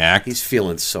 You mean act? He's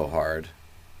feeling so hard,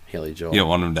 Haley Joel. You don't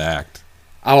want him to act.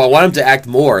 Oh, I want him to act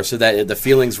more so that the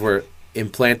feelings were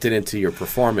implanted into your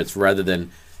performance rather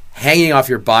than hanging off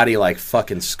your body like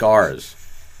fucking scars.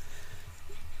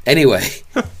 Anyway.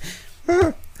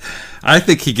 I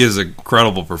think he gives a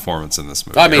credible performance in this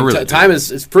movie. I mean, time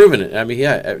has proven it. I mean,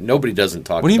 yeah, nobody doesn't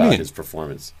talk about his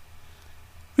performance.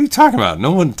 What are you talking about?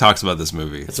 No one talks about this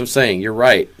movie. That's what I'm saying. You're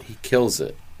right. He kills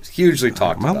it. He's hugely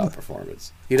talked about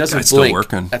performance. He doesn't blink. Still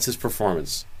working. That's his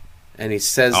performance. And he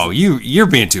says... Oh, you're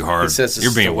being too hard. He says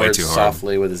you're being way too hard.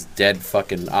 Softly with his dead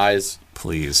fucking eyes.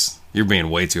 Please. You're being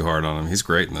way too hard on him. He's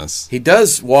great in this. He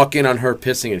does walk in on her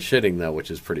pissing and shitting, though,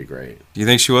 which is pretty great. Do you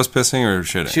think she was pissing or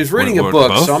shitting? She was reading a book,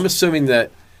 both? So I'm assuming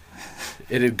that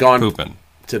it had gone pooping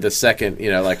to the second,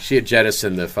 like she had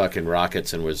jettisoned the fucking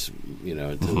rockets and was,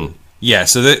 into Yeah,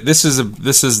 so this is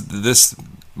this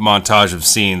montage of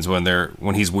scenes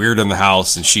when he's weird in the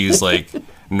house and she's like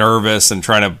nervous and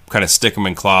trying to kind of stick him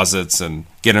in closets and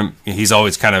get him. He's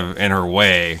always kind of in her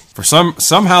way.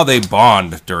 Somehow they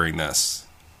bond during this.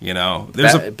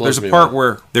 There's a part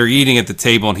where they're eating at the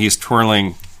table and she's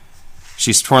twirling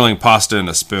pasta in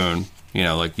a spoon.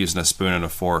 Like using a spoon and a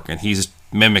fork, and he's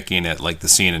mimicking it like the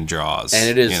scene in Jaws. And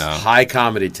it is high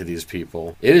comedy to these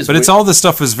people. It is, but it's all this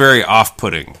stuff is very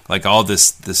off-putting. Like all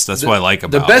this that's what I like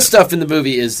about it. The best stuff in the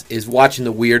movie is watching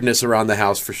the weirdness around the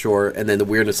house for sure, and then the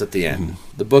weirdness at the end.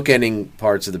 Mm-hmm. The bookending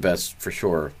parts are the best for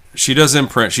sure. She does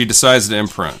imprint. She decides to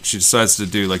imprint. She decides to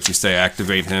do, like you say,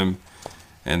 activate him,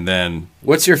 and then.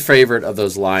 What's your favorite of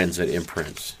those lines that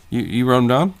imprints? You wrote them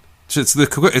down? It's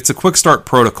a quick start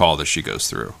protocol that she goes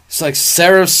through. It's like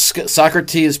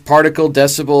Socrates, particle,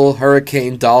 decibel,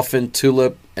 hurricane, dolphin,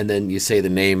 tulip, and then you say the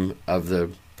name of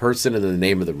the person and then the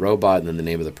name of the robot and then the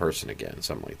name of the person again,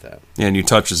 something like that. Yeah, and you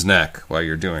touch his neck while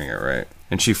you're doing it, right?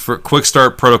 And she quick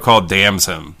start protocol damns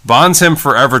him, bonds him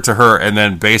forever to her, and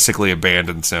then basically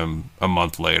abandons him a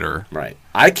month later. Right.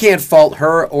 I can't fault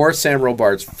her or Sam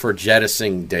Robards for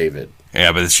jettisoning David.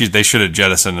 Yeah, but they should have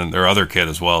jettisoned their other kid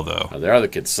as well, though. Oh, their other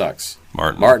kid sucks.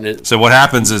 Martin. So what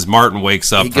happens is Martin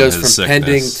wakes up from his sickness.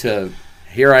 He goes from pending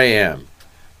to here I am.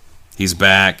 He's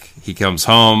back. He comes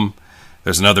home.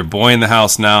 There's another boy in the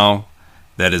house now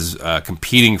that is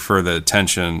competing for the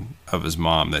attention of his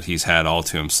mom that he's had all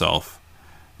to himself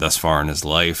thus far in his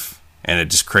life. And it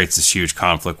just creates this huge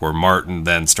conflict where Martin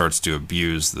then starts to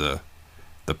abuse the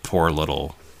poor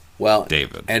little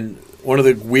David. And one of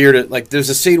the weird, there's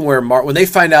a scene where when they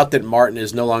find out that Martin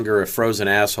is no longer a frozen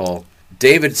asshole,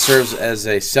 David serves as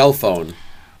a cell phone.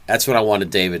 That's when I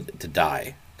wanted David to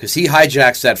die. Because he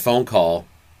hijacks that phone call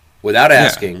without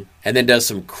asking and then does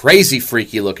some crazy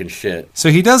freaky looking shit. So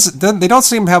they don't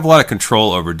seem to have a lot of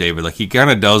control over David. Like he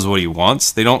kind of does what he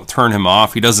wants. They don't turn him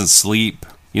off. He doesn't sleep.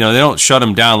 They don't shut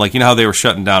him down. Like, how they were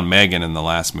shutting down Megan in the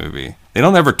last movie. They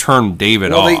don't ever turn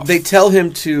David off. They tell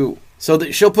him to... So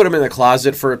she'll put him in the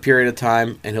closet for a period of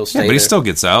time, and he'll stay there. But he still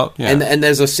gets out. Yeah. And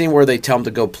there's a scene where they tell him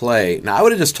to go play. Now, I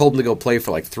would have just told him to go play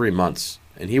for 3 months,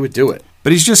 and he would do it.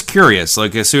 But he's just curious.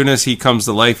 Like, as soon as he comes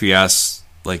to life, he asks,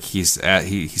 he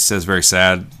says very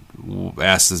sad,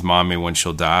 asks his mommy when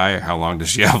she'll die, how long does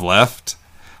she have left?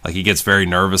 Like, he gets very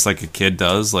nervous like a kid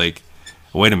does. Like,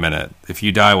 wait a minute, if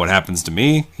you die, what happens to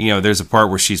me? There's a part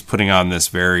where she's putting on this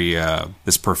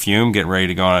this perfume, getting ready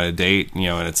to go on a date,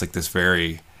 and it's like this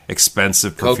very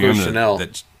expensive perfume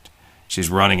that she's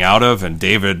running out of, and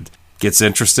David gets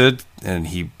interested and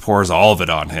he pours all of it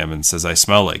on him and says, I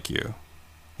smell like you.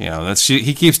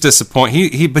 He keeps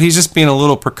disappointing. But he's just being a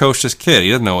little precocious kid.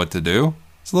 He doesn't know what to do.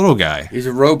 He's a little guy. He's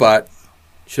a robot.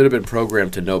 Should have been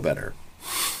programmed to know better.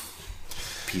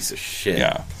 Piece of shit.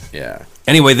 Yeah.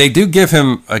 Anyway, they do give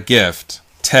him a gift,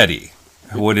 Teddy,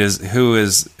 who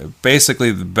is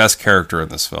basically the best character in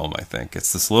this film, I think.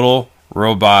 It's this little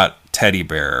robot teddy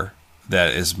bear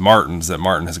that is Martin's that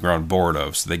Martin has grown bored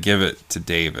of, so they give it to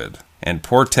David. And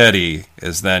poor Teddy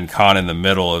is then caught in the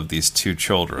middle of these two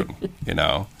children,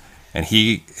 and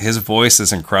his voice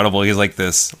is incredible. He's like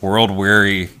this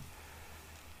world-weary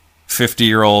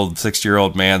 50-year-old,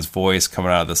 60-year-old man's voice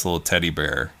coming out of this little teddy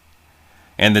bear.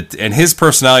 And his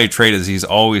personality trait is he's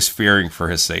always fearing for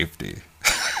his safety.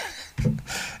 And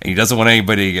he doesn't want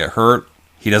anybody to get hurt.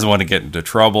 He doesn't want to get into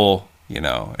trouble.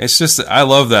 It's just, I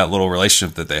love that little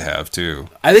relationship that they have, too.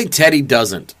 I think Teddy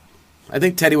doesn't. I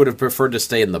think Teddy would have preferred to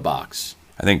stay in the box.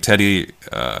 I think Teddy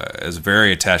is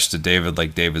very attached to David,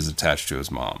 like David's attached to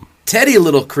his mom. Teddy a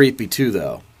little creepy, too,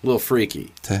 though. A little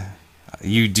freaky.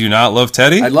 You do not love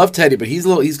Teddy? I love Teddy, but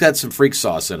he's got some freak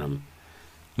sauce in him.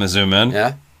 I'm going to zoom in?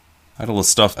 Yeah. I had a little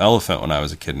stuffed elephant when I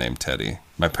was a kid named Teddy.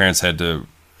 My parents had to,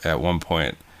 at one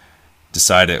point,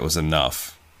 decide it was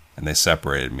enough. And they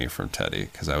separated me from Teddy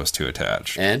because I was too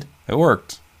attached. And? It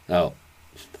worked. Oh.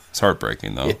 It's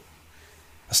heartbreaking, though. Yeah.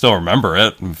 I still remember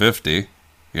it. I'm 50,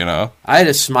 I had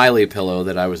a Smiley pillow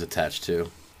that I was attached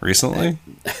to. Recently?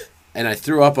 And I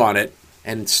threw up on it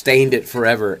and stained it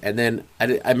forever. And then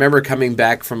I remember coming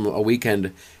back from a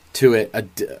weekend to it,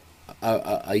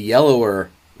 a yellower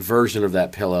version of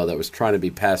that pillow that was trying to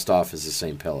be passed off as the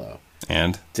same pillow.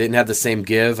 And? Didn't have the same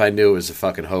give. I knew it was a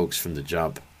fucking hoax from the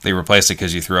jump. They replaced it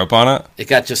because you threw up on it? It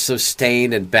got just so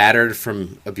stained and battered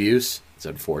from abuse. It's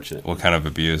unfortunate. What kind of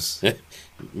abuse?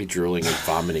 Me drooling and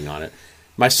vomiting on it.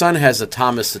 My son has a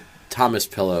Thomas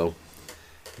pillow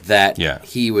that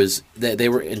they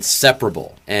were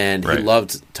inseparable, and he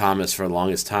loved Thomas for the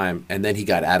longest time. And then he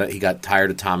got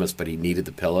tired of Thomas, but he needed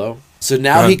the pillow. So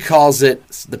now he calls it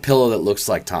the pillow that looks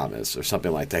like Thomas or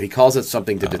something like that. He calls it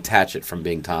something to detach it from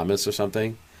being Thomas or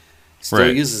something.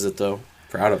 Still uses it though.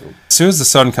 Proud of him. As soon as the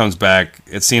son comes back,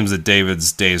 it seems that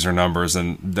David's days are numbered,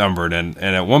 and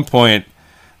at one point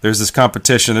there's this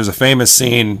competition. There's a famous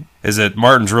scene is that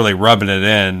Martin's really rubbing it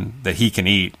in that he can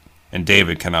eat and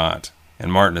David cannot.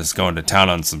 And Martin is going to town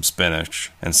on some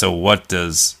spinach. And so what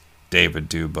does David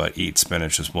do but eat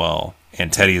spinach as well?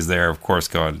 And Teddy's there, of course,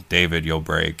 going, David, you'll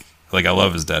break. Like, I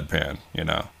love his deadpan,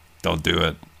 Don't do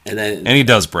it. And he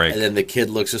does break. And then the kid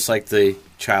looks just like the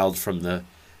child from the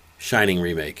Shining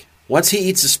remake. Once he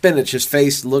eats the spinach, his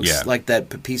face looks like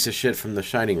that piece of shit from the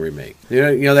Shining remake.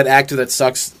 You know that actor that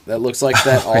sucks, that looks like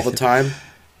that all the time?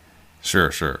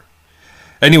 Sure.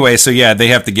 Anyway, so they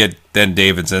have to get then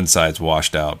David's insides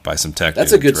washed out by some tech.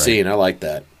 That's a good scene. I like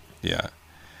that. Yeah.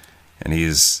 And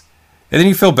then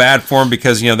you feel bad for him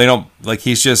because, they don't,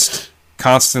 he's just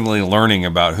constantly learning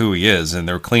about who he is, and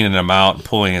they're cleaning him out and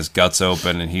pulling his guts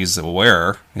open, and he's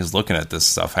aware, he's looking at this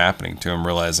stuff happening to him,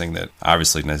 realizing that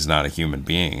obviously he's not a human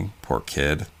being. Poor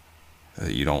kid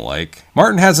that you don't like.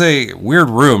 Martin has a weird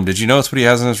room. Did you notice what he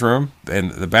has in his room?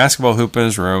 And the basketball hoop in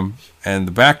his room, and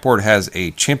the backboard has a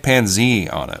chimpanzee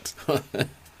on it.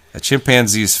 A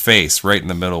chimpanzee's face right in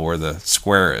the middle where the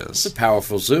square is. It's a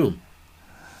powerful zoom.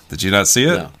 Did you not see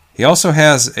it? No. He also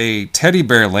has a teddy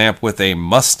bear lamp with a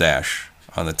mustache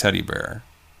on the teddy bear.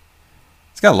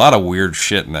 He's got a lot of weird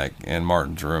shit in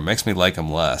Martin's room. Makes me like him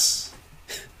less.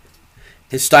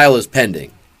 His style is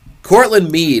pending. Cortland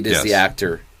Mead is the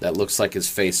actor that looks like his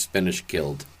face spinach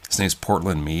killed. His name's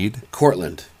Portland Mead?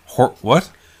 Cortland.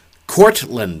 What?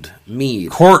 Cortland Mead.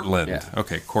 Cortland. Yeah.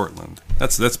 Okay, Cortland.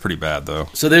 That's pretty bad, though.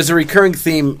 So there's a recurring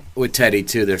theme with Teddy,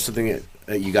 too. There's something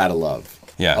that you gotta love.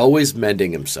 Yeah. Always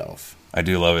mending himself. I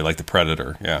do love it, like the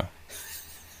Predator, yeah.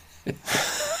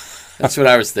 That's what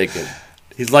I was thinking.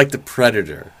 He's like the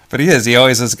Predator. But he is. He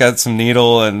always has got some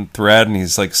needle and thread, and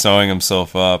he's like sewing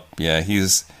himself up. Yeah,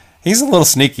 he's a little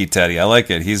sneaky, Teddy. I like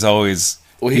it. He's always...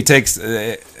 Well, he takes...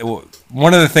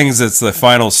 one of the things that's the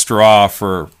final straw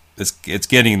for... It's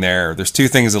getting there. There's two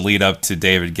things that lead up to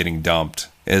David getting dumped.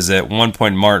 Is at one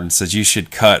point Martin says, you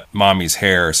should cut Mommy's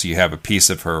hair so you have a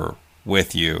piece of her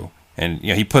with you. And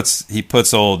he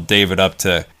puts old David up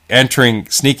to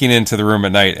sneaking into the room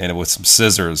at night and with some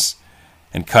scissors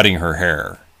and cutting her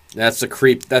hair. That's the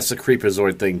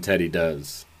creepazoid thing Teddy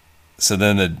does. So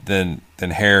then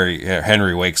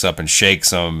Henry wakes up and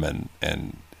shakes him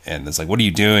and it's like, what are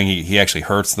you doing? He actually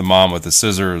hurts the mom with the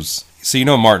scissors.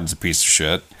 So Martin's a piece of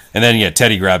shit. And then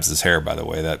Teddy grabs his hair, by the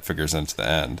way. That figures into the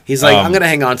end. He's like, I'm going to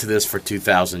hang on to this for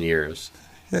 2,000 years.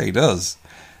 Yeah, he does.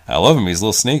 I love him. He's a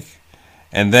little sneak.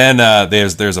 And then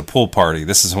there's a pool party.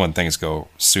 This is when things go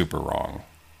super wrong.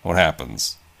 What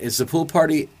happens? Is the pool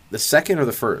party the second or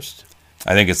the first?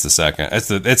 I think it's the second.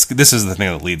 This is the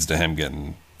thing that leads to him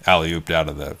getting alley-ooped out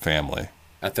of the family.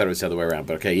 I thought it was the other way around,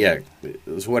 but okay, yeah.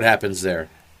 What happens there?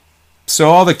 So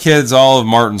all of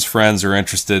Martin's friends are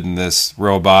interested in this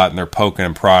robot, and they're poking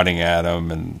and prodding at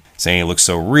him and saying he looks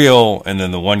so real. And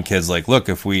then the one kid's like, look,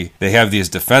 they have these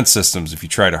defense systems, if you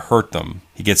try to hurt them.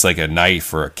 He gets like a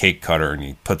knife or a cake cutter, and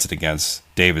he puts it against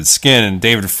David's skin, and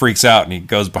David freaks out, and he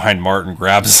goes behind Martin,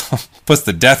 grabs him, puts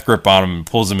the death grip on him, and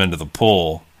pulls him into the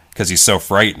pool. because he's so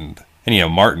frightened.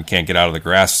 And, Martin can't get out of the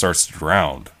grass, starts to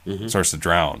drown.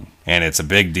 And it's a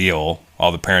big deal.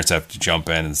 All the parents have to jump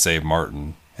in and save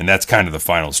Martin. And that's kind of the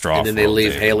final straw. And then they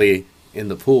leave Haley in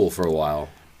the pool for a while.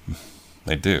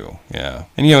 They do, yeah.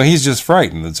 And, he's just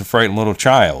frightened. It's a frightened little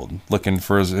child looking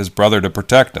for his brother to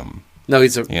protect him. No,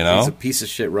 he's a piece of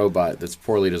shit robot that's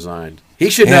poorly designed. He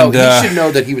should know. He should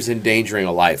know that he was endangering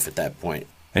a life at that point.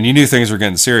 And you knew things were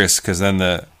getting serious because then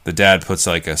the dad puts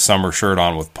like a summer shirt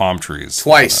on with palm trees.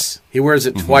 Twice. He wears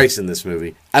it twice in this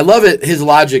movie. I love it. His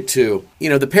logic, too.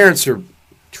 The parents are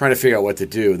trying to figure out what to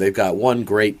do. They've got one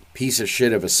great piece of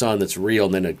shit of a son that's real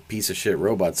and then a piece of shit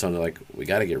robot son. They're like, we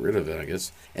got to get rid of it, I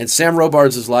guess. And Sam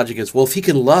Robards' logic is, well, if he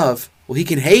can love, well, he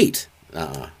can hate.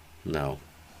 No.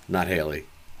 Not Haley.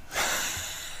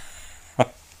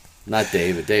 Not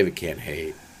David. David can't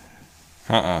hate.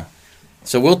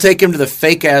 So we'll take him to the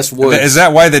fake-ass woods. Is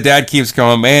that why the dad keeps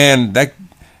going, man, that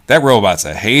robot's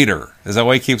a hater? Is that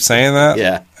why he keeps saying that?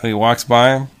 Yeah. When he walks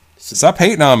by him? Stop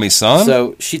hating on me, son.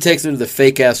 So she takes him to the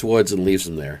fake-ass woods and leaves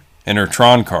him there. In her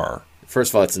Tron car.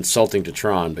 First of all, it's insulting to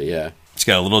Tron, but yeah. She's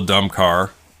got a little dumb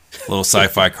car, a little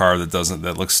sci-fi car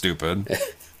that looks stupid.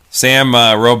 Sam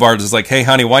Robards is like, hey,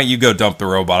 honey, why don't you go dump the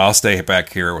robot? I'll stay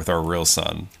back here with our real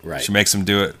son. Right. She makes her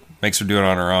do it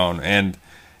on her own. And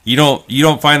you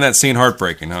don't find that scene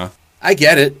heartbreaking, huh? I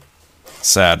get it.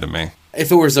 Sad to me.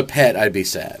 If it was a pet, I'd be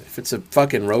sad. If it's a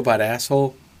fucking robot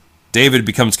asshole. David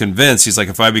becomes convinced. He's like,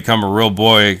 if I become a real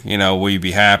boy, will you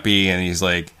be happy? And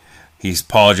he's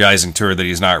apologizing to her that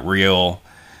he's not real.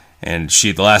 And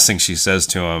the last thing she says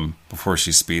to him before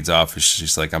she speeds off is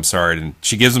she's like, I'm sorry.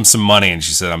 She gives him some money and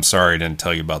she said, I'm sorry I didn't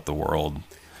tell you about the world.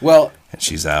 Well, and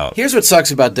she's out. Here's what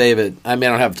sucks about David. I mean,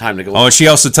 I don't have time to go. Oh, and she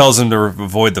also tells him to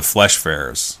avoid the flesh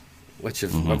fairs. Which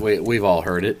we've all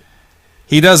heard it.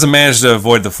 He doesn't manage to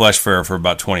avoid the flesh fair for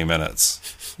about 20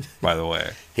 minutes, by the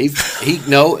way.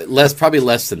 Probably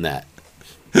less than that.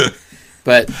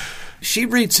 But she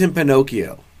reads him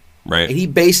Pinocchio. Right. And he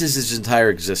bases his entire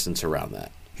existence around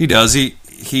that. He does.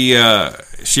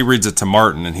 She reads it to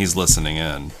Martin and he's listening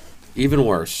in. Even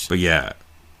worse. But yeah,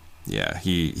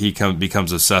 he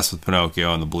becomes obsessed with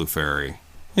Pinocchio and the Blue Fairy.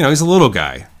 He's a little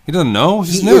guy. He doesn't know.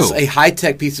 He's new. He is a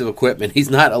high-tech piece of equipment. He's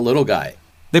not a little guy.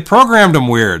 They programmed him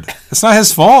weird. It's not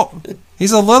his fault.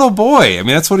 He's a little boy. I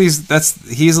mean,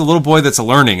 he's a little boy that's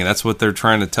learning, and that's what they're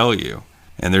trying to tell you.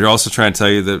 And they're also trying to tell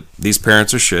you that these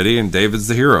parents are shitty and David's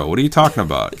the hero. What are you talking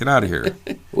about? Get out of here.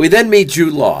 We then meet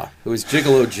Jude Law, who is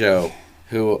Gigolo Joe,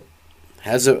 who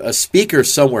has a speaker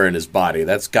somewhere in his body.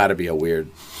 That's got to be a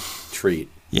weird treat.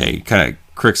 Yeah, he kind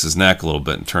of cricks his neck a little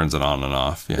bit and turns it on and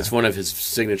off. Yeah. It's one of his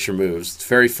signature moves. It's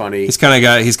very funny. He's kind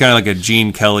of like a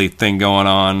Gene Kelly thing going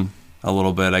on a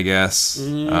little bit, I guess.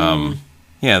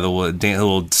 Yeah, the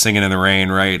little singing in the rain,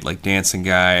 right? Like dancing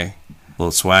guy, a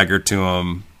little swagger to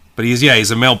him. But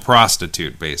he's a male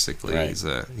prostitute basically. Right.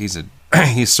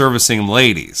 He's servicing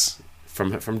ladies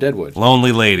from Deadwood.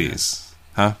 Lonely ladies,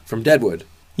 huh? From Deadwood.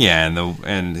 Yeah,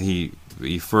 and he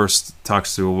first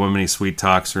talks to a woman, he sweet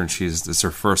talks her, and it's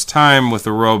her first time with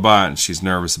a robot, and she's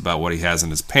nervous about what he has in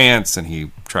his pants, and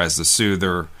he tries to soothe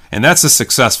her, and that's a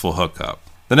successful hookup.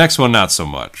 The next one, not so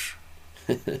much.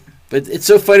 But it's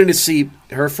so funny to see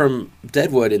her from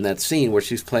Deadwood in that scene where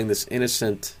she's playing this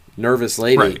innocent, nervous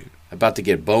lady about to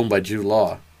get boned by Jude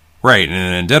Law. Right,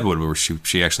 and in Deadwood, where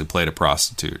she actually played a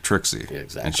prostitute, Trixie. Yeah,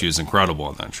 exactly. And she was incredible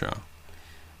in that show.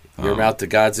 Your mouth to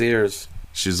God's ears.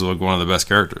 She's like one of the best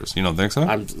characters. You don't think so?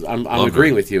 I'm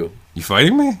agreeing with you. You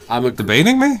fighting me?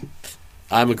 Debating me?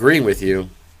 I'm agreeing with you.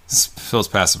 This feels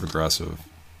passive aggressive.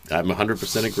 I'm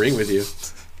 100% agreeing with you.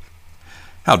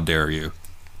 How dare you?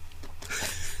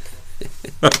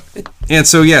 And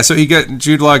so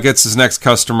Jude Law gets his next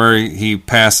customer. He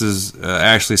passes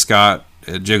Ashley Scott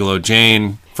at Gigolo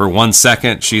Jane for 1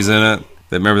 second. She's in it.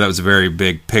 Remember, that was a very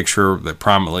big picture that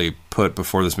prominently put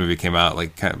before this movie came out,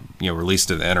 like kind of, released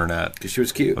to the internet. Because she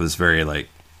was cute. It was very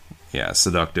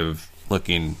seductive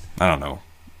looking, I don't know,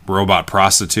 robot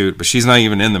prostitute. But she's not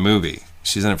even in the movie.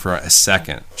 She's in it for a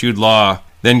second. Jude Law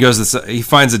then he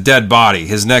finds a dead body.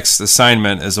 His next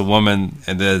assignment is a woman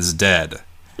that is dead.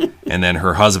 And then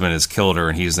her husband has killed her,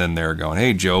 and he's in there going,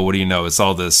 hey, Joe, what do you know? It's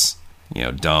all this,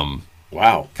 dumb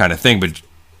kind of thing. But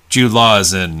Jude Law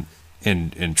is in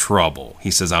trouble. He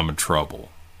says, I'm in trouble.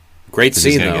 Great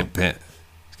scene, though.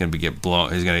 He's going to get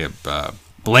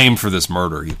blamed for this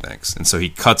murder, he thinks. And so he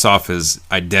cuts off his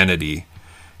identity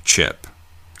chip.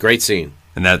 Great scene.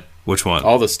 And which one?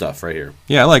 All the stuff right here.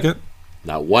 Yeah, I like it.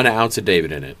 Not 1 ounce of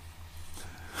David in it.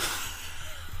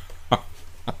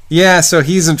 Yeah, so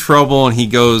he's in trouble, and he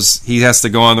has to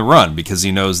go on the run because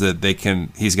he knows that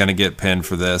he's going to get pinned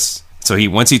for this. So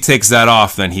once he takes that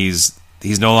off, then he's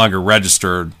no longer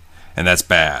registered, and that's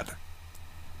bad.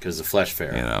 Because the Flesh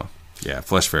Fair. Yeah,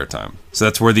 Flesh Fair time. So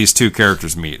that's where these two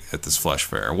characters meet at this Flesh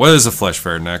Fair. What is a Flesh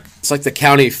Fair, Nick? It's like the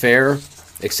county fair,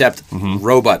 except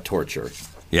robot torture.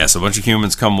 Yeah, so a bunch of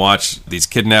humans come watch these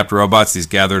kidnapped robots, these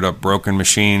gathered up broken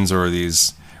machines, or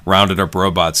these rounded up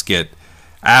robots get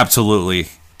absolutely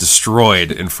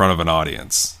destroyed in front of an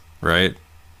audience, right?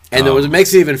 And what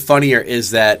makes it even funnier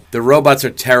is that the robots are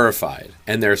terrified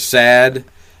and they're sad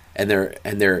and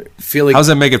they're feeling. How does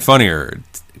that make it funnier?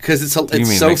 Because it's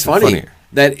so funny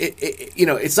that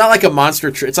it's not like a monster.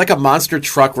 It's like a monster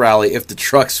truck rally if the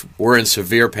trucks were in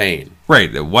severe pain.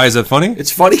 Right? Why is that funny?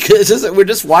 It's funny because we're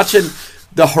just watching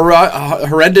the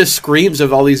horrendous screams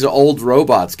of all these old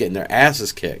robots getting their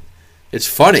asses kicked. It's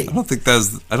funny. I don't think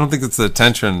it's the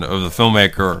intention of the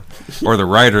filmmaker or the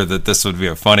writer that this would be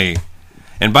a funny.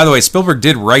 And by the way, Spielberg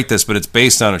did write this, but it's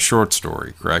based on a short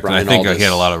story, correct? Brian and I think Aldiss. he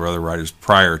had a lot of other writers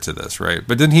prior to this, right?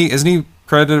 But isn't he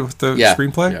credited with the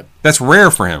screenplay? Yeah. That's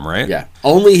rare for him, right? Yeah.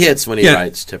 Only hits when he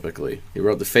writes, typically. He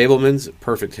wrote The Fabelmans,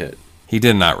 perfect hit. He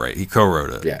did not write. He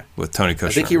co-wrote it with Tony Kushner.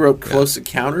 I think he wrote Close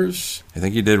Encounters. I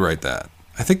think he did write that.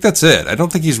 I think that's it. I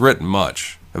don't think he's written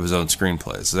much of his own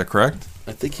screenplays. Is that correct?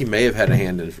 I think he may have had a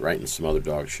hand in writing some other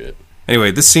dog shit.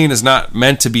 Anyway, this scene is not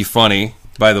meant to be funny,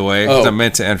 by the way. It's not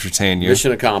meant to entertain you.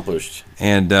 Mission accomplished.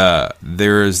 And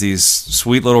there's these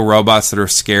sweet little robots that are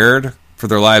scared for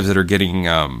their lives that are getting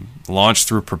launched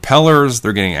through propellers.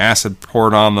 They're getting acid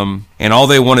poured on them. And all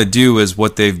they want to do is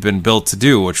what they've been built to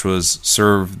do, which was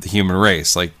serve the human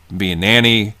race. Like be a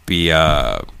nanny, be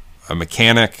a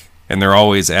mechanic. And they're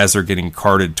always, as they're getting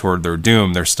carted toward their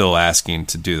doom, they're still asking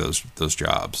to do those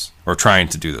jobs, or trying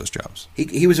to do those jobs.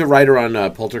 He was a writer on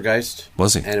Poltergeist.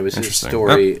 Was he? And it was his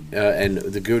story, and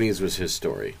The Goonies was his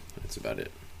story. That's about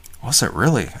it. Was it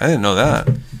really? I didn't know that.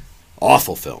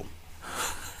 Awful film.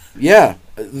 Yeah,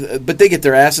 but they get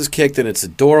their asses kicked, and it's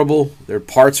adorable. Their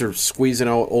parts are squeezing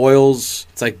out oils.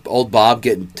 It's like old Bob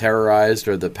getting terrorized,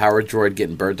 or the power droid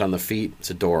getting burnt on the feet. It's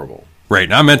adorable. Right,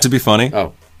 not meant to be funny.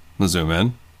 Oh. Let's zoom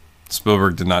in.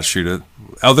 Spielberg did not shoot it,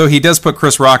 although he does put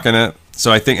Chris Rock in it. So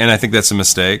I think that's a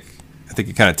mistake. I think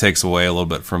it kind of takes away a little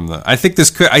bit from the. I think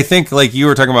like you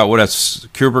were talking about, what if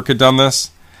Kubrick had done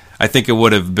this? I think it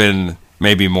would have been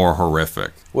maybe more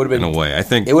horrific. Would have been in a way. I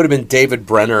think it would have been David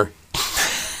Brenner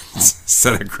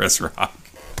instead of Chris Rock.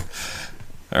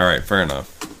 All right, fair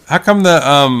enough. How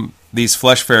come these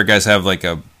Flesh Fair guys have like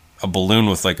a balloon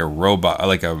with like a robot,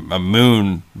 like a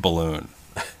moon balloon?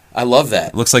 I love that.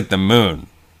 It looks like the moon.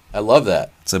 I love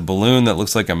that. It's a balloon that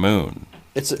looks like a moon.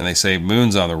 And they say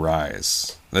moon's on the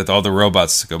rise. That all the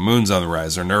robots go, moon's on the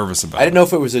rise. They're nervous about it. I didn't know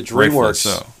if it was a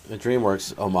DreamWorks, a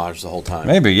DreamWorks homage the whole time.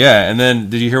 Maybe, yeah. And then,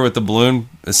 did you hear what the balloon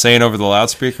is saying over the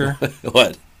loudspeaker?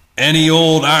 What? Any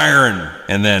old iron.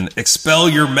 And then, expel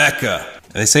your mecha.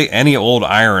 And they say any old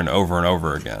iron over and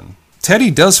over again.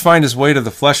 Teddy does find his way to the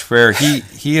Flesh Fair.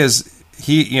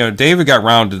 David got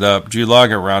rounded up, Jude Law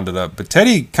got rounded up, but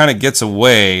Teddy kind of gets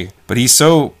away, but he's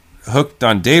so hooked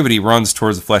on David, he runs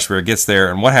towards the Flesh Fair, gets there,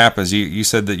 and what happens? You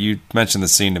said that you mentioned the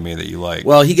scene to me that you like.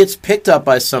 Well, he gets picked up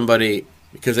by somebody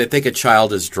because they think a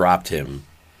child has dropped him.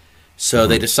 So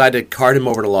they decide to cart him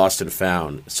over to Lost and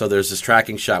Found. So there's this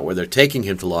tracking shot where they're taking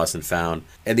him to Lost and Found,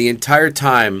 and the entire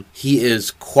time he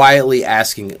is quietly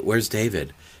asking, "Where's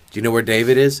David? Do you know where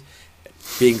David is?"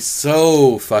 Being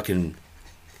so fucking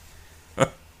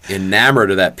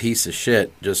enamored of that piece of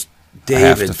shit. Just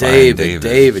David,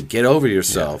 get over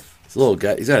yourself. Yeah. This little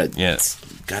guy, he's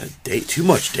got a date too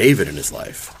much David in his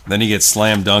life. Then he gets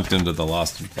slam dunked into the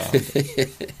Lost and Found.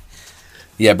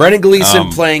 Yeah, Brendan Gleeson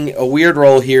playing a weird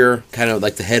role here, kind of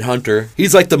like the headhunter.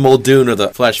 He's like the Muldoon of the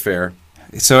Flesh Fair.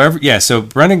 So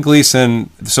Brendan Gleeson,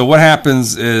 so what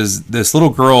happens is this little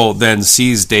girl then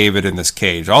sees David in this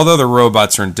cage. All the other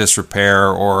robots are in disrepair,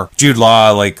 or Jude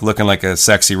Law like looking like a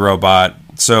sexy robot.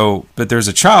 But there's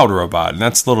a child robot, and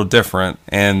that's a little different.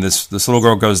 And this little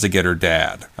girl goes to get her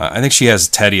dad. I think she has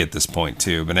Teddy at this point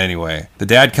too. But anyway, the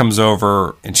dad comes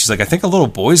over, and she's like, "I think a little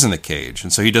boy's in the cage."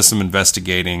 And so he does some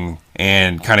investigating,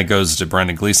 and kind of goes to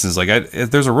Brendan Gleeson's like,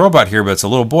 "There's a robot here, but it's a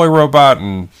little boy robot,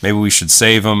 and maybe we should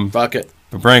save him." Fuck it.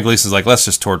 But Brendan Gleeson's like, "Let's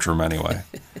just torture him anyway."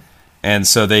 And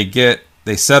so they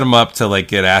set him up to like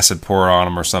get acid poured on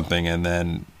him or something, and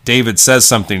then David says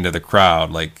something to the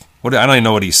crowd, like. I don't even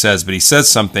know what he says, but he says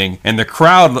something, and the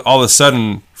crowd all of a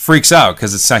sudden freaks out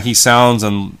because he sounds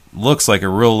and looks like a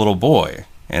real little boy.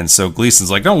 And so Gleason's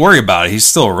like, "Don't worry about it. He's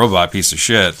still a robot piece of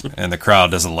shit." And the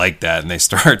crowd doesn't like that, and they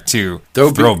start to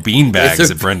throw beanbags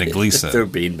at Brendan Gleeson. Throw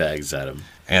beanbags at him.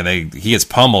 And he gets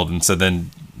pummeled, and so then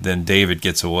David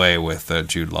gets away with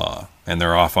Jude Law, and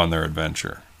they're off on their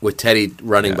adventure. with Teddy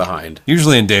running behind.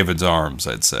 Usually in David's arms,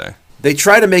 I'd say. They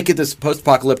try to make it this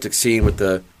post-apocalyptic scene with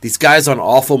these guys on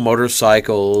awful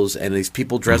motorcycles and these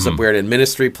people dressed up weird and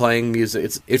Ministry playing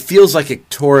music. It feels like a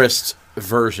tourist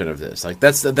version of this. Like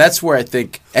that's where I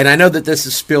think, and I know that this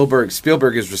is Spielberg.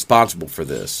 Spielberg is responsible for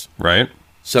this, right?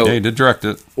 So yeah, he did direct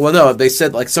it. Well, no, they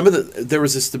said like there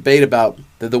was this debate about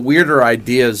the weirder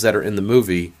ideas that are in the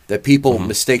movie that people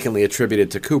mistakenly attributed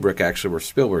to Kubrick actually were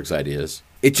Spielberg's ideas.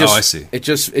 It just, I see. It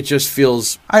just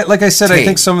feels. Like I said, tame. I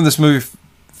think some of this movie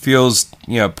feels,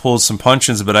 pulls some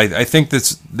punches, but I think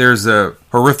there's a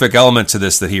horrific element to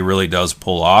this that he really does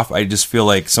pull off. I just feel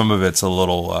like some of it's a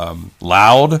little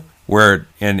loud, where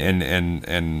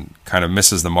and kind of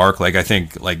misses the mark. Like I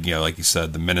think, like you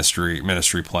said, the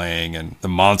ministry playing and the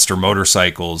monster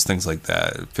motorcycles, things like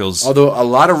that. It feels, although a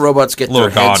lot of robots get their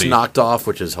heads gaudy. knocked off,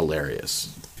 which is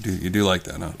hilarious. You do like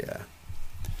that, huh? Yeah,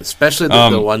 especially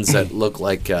the ones that look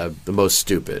like the most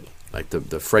stupid, like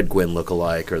the Fred Gwynn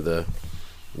lookalike or the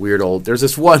weird old. There's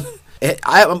this one.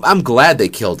 I'm glad they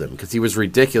killed him because he was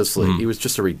ridiculously. He was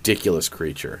just a ridiculous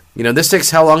creature. This takes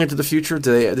how long into the future?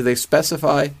 Do they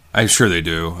specify? I'm sure they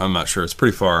do. I'm not sure. It's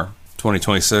pretty far.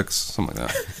 2026, something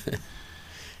like that.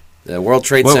 The World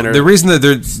Trade Center.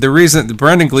 The reason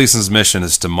Brendan Gleeson's mission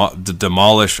is to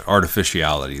demolish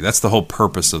artificiality. That's the whole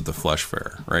purpose of the Flesh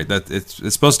Fair, right? That it's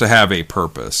supposed to have a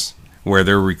purpose where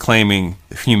they're reclaiming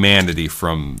humanity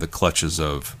from the clutches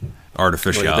of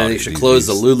artificiality. Well, then they should close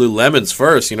the Lululemons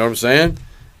first. You know what I'm saying?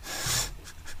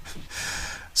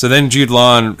 So then Jude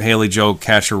Law and Haley Joel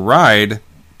catch a ride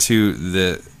to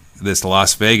this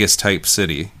Las Vegas type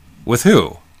city with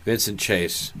who? Vincent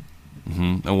Chase.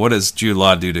 Mm-hmm. And what does Jude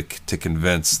Law do to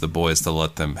convince the boys to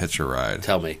let them hitch a ride?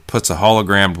 Tell me. Puts a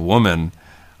hologrammed woman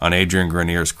on Adrian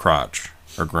Grenier's crotch,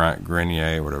 or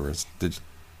Grenier, whatever it is.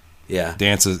 Yeah.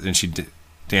 Dances, and she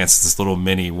dances. This little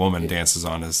mini woman dances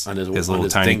on his little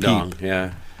tiny peep.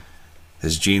 Yeah.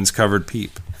 His jeans covered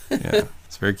peep. Yeah.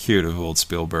 It's very cute of old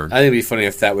Spielberg. I think it'd be funny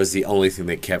if that was the only thing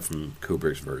they kept from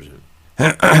Kubrick's version.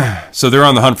 So they're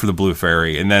on the hunt for the Blue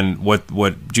Fairy, and then what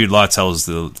Jude Law tells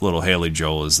the little Haley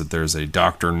Joel is that there's a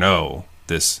Dr. No,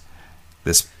 this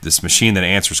machine that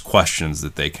answers questions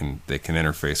that they can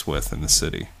interface with in the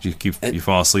city. You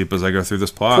fall asleep as I go through this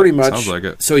plot? Pretty much. Sounds like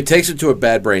it. So he takes it to a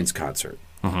Bad Brains concert.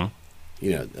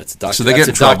 Mm-hmm. That's a Dr. So they get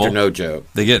in trouble. Dr. No joke.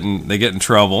 They get in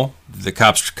trouble. The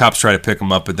cops try to pick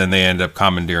them up, but then they end up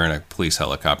commandeering a police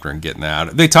helicopter and getting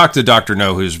out. They talk to Dr.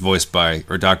 No, who's voiced by,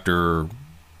 or Dr.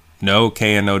 No,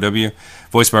 K-N-O-W,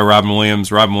 voiced by Robin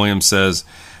Williams. Robin Williams says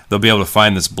they'll be able to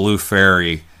find this Blue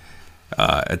Fairy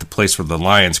at the place where the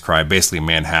lions cry, basically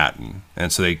Manhattan.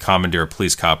 And so they commandeer a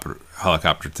police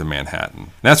helicopter to Manhattan. And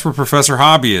that's where Professor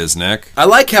Hobby is, Nick. I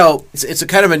like how it's a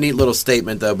kind of a neat little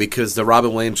statement, though, because the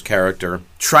Robin Williams character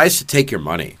tries to take your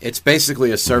money. It's basically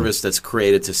a service that's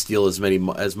created to steal as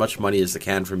much money as they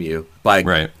can from you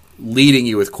by leading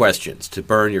you with questions, to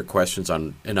burn your questions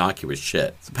on innocuous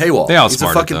shit. It's a paywall. It's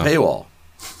a fucking paywall.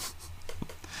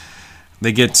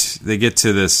 They get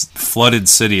to this flooded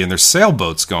city, and there's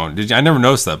sailboats going. I never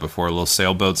noticed that before. Little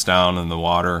sailboats down in the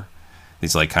water.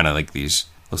 These these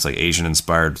looks like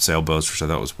Asian-inspired sailboats, which I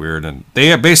thought was weird. And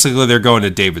they're going to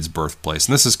David's birthplace,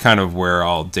 and this is kind of where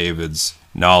all David's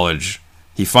knowledge.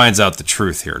 He finds out the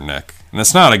truth here, Nick, and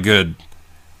that's not a good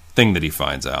thing that he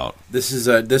finds out. This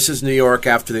is New York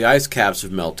after the ice caps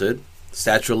have melted.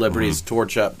 Statue of Liberty's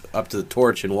torch up to the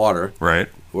torch in water. Right.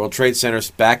 World Trade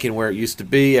Center's back in where it used to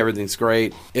be. Everything's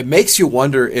great. It makes you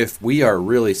wonder if we are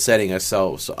really setting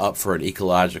ourselves up for an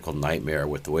ecological nightmare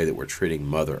with the way that we're treating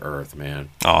Mother Earth, man.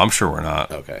 Oh, I'm sure we're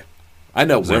not. Okay. I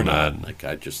know we're not. Like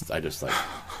I just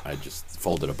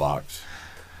folded a box.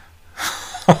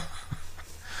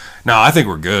 No, I think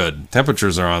we're good.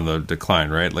 Temperatures are on the decline,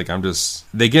 right?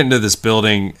 They get into this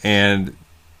building, and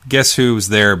guess who's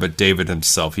there but David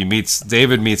himself?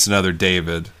 David meets another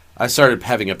David. I started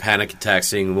having a panic attack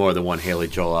seeing more than one Haley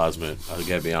Joel Osment. I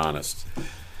gotta be honest.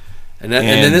 And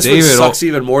then this one sucks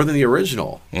even more than the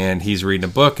original. And he's reading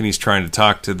a book, and he's trying to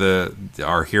talk to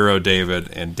our hero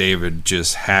David, and David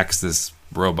just hacks this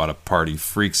robot apart. He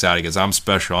freaks out. He goes, "I'm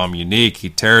special. I'm unique." He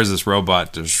tears this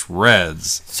robot to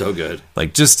shreds. So good.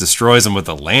 Just destroys him with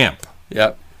a lamp.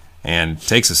 Yep. And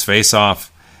takes his face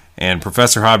off. And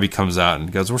Professor Hobby comes out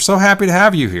and goes, "We're so happy to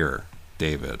have you here,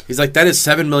 David." He's like, "That is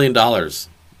 $7 million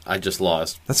I just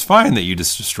lost." That's fine that you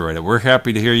just destroyed it. We're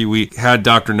happy to hear you. We had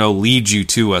Dr. No lead you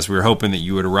to us. We were hoping that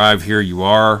you would arrive. Here you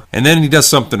are. And then he does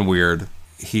something weird.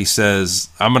 He says,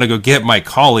 "I'm going to go get my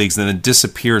colleagues," and then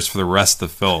disappears for the rest of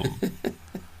the film.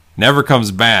 Never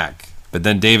comes back. But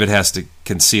then David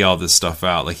can see all this stuff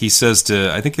out. I think he says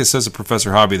to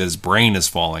Professor Hobby that his brain is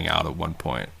falling out at one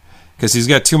point. because he's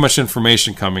got too much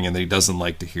information coming in that he doesn't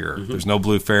like to hear. There's no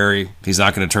blue fairy. He's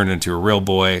not going to turn into a real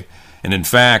boy. And in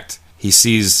fact, he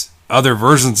sees other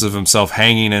versions of himself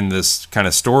hanging in this kind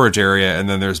of storage area, and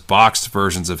then there's boxed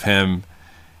versions of him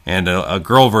and a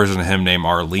girl version of him named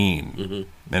Arlene.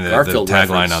 And the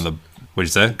tagline on the... What'd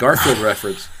you say? Garfield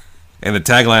reference. And the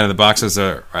tagline of the boxes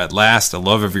are, at last, a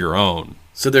love of your own.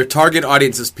 So their target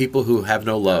audience is people who have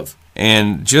no love.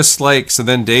 And just like, so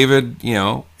then David,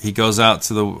 he goes out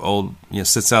to the old,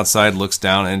 sits outside, looks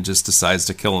down, and just decides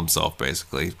to kill himself,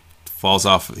 basically. Falls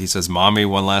off, he says, "Mommy,"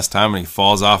 one last time, and he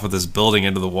falls off of this building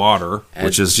into the water,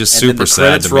 which is just super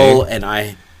sad to roll, and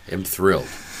I am thrilled.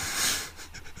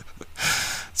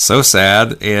 So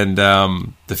sad. And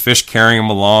the fish carrying him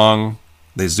along,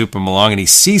 they zoop him along, and he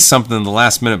sees something in the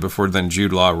last minute before then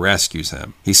Jude Law rescues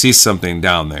him. He sees something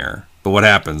down there. But what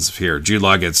happens here? Jude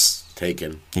Law gets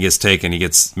taken. He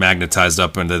gets magnetized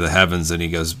up into the heavens, and he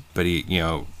goes, but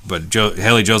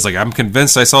Haley Joel's like, "I'm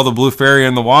convinced I saw the blue fairy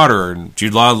in the water." And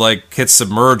Jude Law hits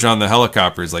submerge on the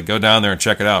helicopter. He's like, "Go down there and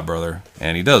check it out, brother."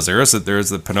 And he does. There's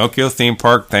the Pinocchio theme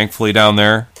park, thankfully, down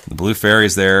there. The blue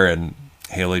fairy's there, and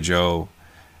Haley Joel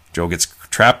gets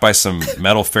trapped by some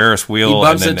metal Ferris wheel. He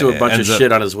bumps into a bunch of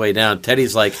shit on his way down.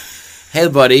 Teddy's like, "Hey,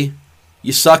 buddy,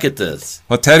 you suck at this."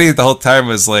 Well, Teddy the whole time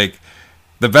was like,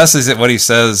 the best is that what he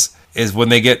says is when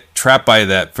they get trapped by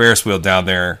that Ferris wheel down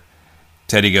there,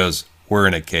 Teddy goes, "We're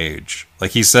in a cage."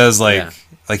 Like he says,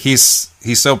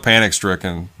 he's so panic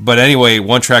stricken. But anyway,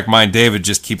 One Track Mind David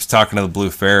just keeps talking to the blue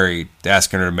fairy,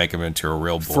 asking her to make him into a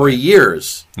real boy for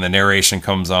years. And the narration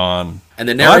comes on, and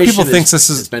the narration a lot of people think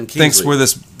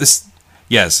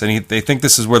Yes, and they think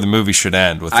this is where the movie should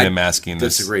end, with him asking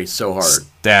this disagree so hard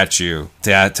statue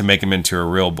to make him into a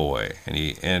real boy,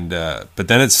 but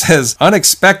then it says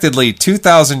unexpectedly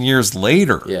 2,000 years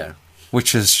later,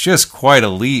 which is just quite a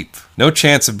leap. No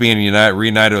chance of being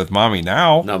reunited with Mommy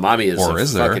now. No, Mommy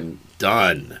is fucking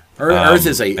done. Earth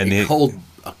is a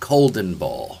golden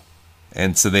ball.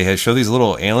 And so they show these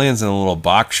little aliens in a little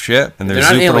box ship, and they're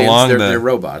not zooping aliens, along. They're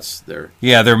robots.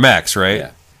 They're mechs, right?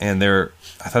 Yeah, and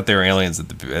I thought they were aliens at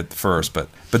the first, but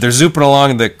they're zooping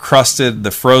along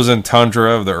the frozen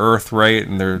tundra of the Earth, right?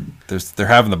 And they're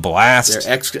having the blast.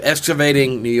 They're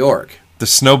excavating New York. The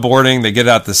snowboarding, they get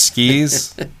out the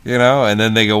skis, and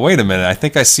then they go, "Wait a minute, I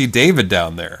think I see David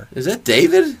down there." Is that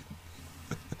David?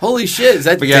 Holy shit! Is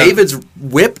that David's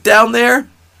whip down there?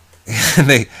 And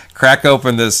they crack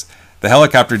open the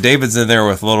helicopter. David's in there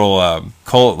with little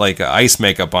ice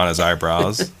makeup on his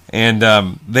eyebrows. And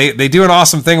they do an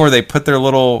awesome thing where they put their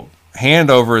little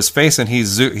hand over his face, and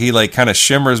he kind of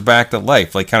shimmers back to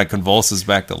life, kind of convulses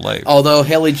back to life. Although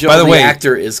Haley Joel, the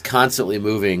actor, is constantly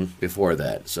moving before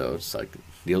that, so it's like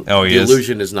the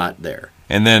illusion is not there.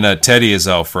 And then Teddy is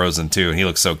all frozen too, and he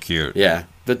looks so cute. Yeah,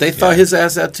 but they thought his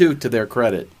ass out too, to their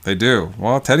credit. They do.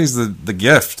 Well, Teddy's the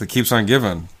gift that keeps on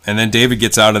giving. And then David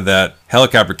gets out of that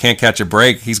helicopter, can't catch a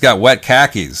break. He's got wet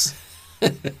khakis.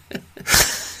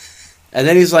 And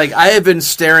then he's like, "I have been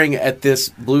staring at this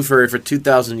blue fairy for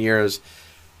 2,000 years,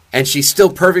 and she's still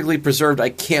perfectly preserved. I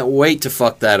can't wait to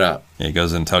fuck that up." Yeah, he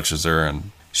goes and touches her,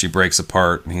 and she breaks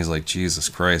apart, and he's like, "Jesus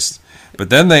Christ." But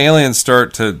then the aliens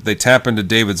they tap into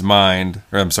David's mind,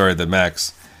 the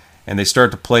mechs, and they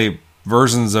start to play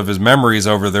versions of his memories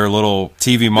over their little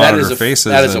TV monitor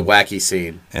faces. That is a wacky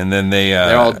scene. And then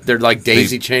they're like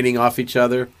daisy chaining off each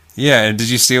other. Yeah, and did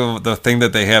you see the thing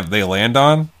that they land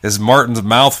on? Is Martin's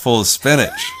mouth full of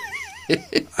spinach.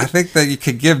 I think that you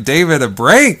could give David a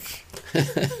break.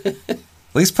 At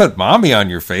least put Mommy on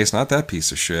your face, not that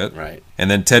piece of shit. Right. And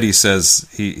then Teddy says,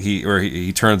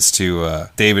 he turns to,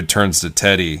 David turns to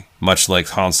Teddy, much like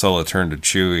Han Solo turned to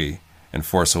Chewie in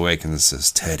Force Awakens, and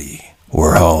says, "Teddy,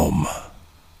 we're home."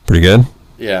 Pretty good?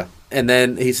 Yeah. And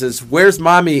then he says, "Where's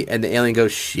Mommy?" And the alien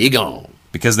goes, "She gone."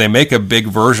 Because they make a big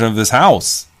version of this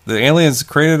house. The aliens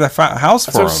created a house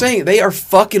for him. That's what I'm saying. They are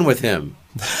fucking with him.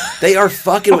 They are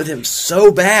fucking with him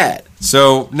so bad.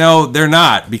 So, no, they're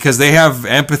not. Because they have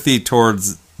empathy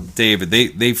towards David.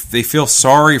 They feel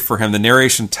sorry for him. The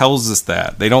narration tells us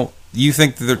that. You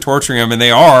think that they're torturing him, and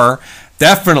they are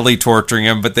definitely torturing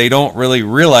him, but they don't really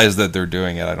realize that they're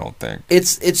doing it, I don't think.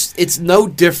 It's no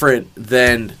different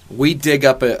than we dig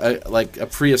up a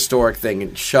prehistoric thing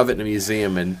and shove it in a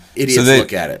museum, and idiots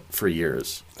look at it for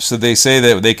years. So they say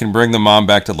that they can bring the mom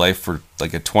back to life for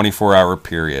like a 24-hour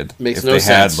period. Makes no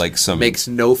sense. Makes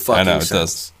no fucking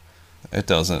sense. It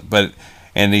doesn't. But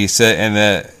he said,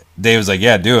 and Dave was like,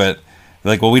 "Yeah, do it."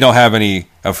 They're like, "Well, we don't have any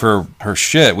of her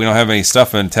shit. We don't have any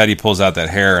stuff." And Teddy pulls out that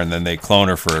hair, and then they clone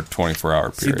her for a 24-hour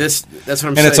period. See, that's what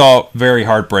I'm saying. And it's all very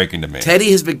heartbreaking to me.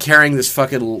 Teddy has been carrying this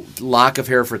fucking lock of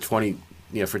hair for 20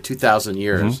 for 2,000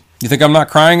 years. Mm-hmm. You think I'm not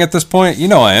crying at this point? You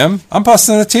know I am. I'm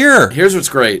busting a tear. Here's what's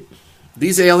great.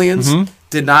 These aliens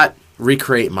did not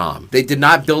recreate Mom. They did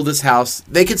not build this house.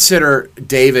 They consider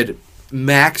David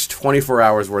max 24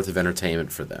 hours worth of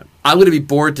entertainment for them. I'm going to be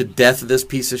bored to death of this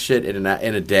piece of shit in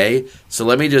a day, so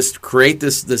let me just create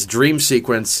this dream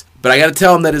sequence. But I got to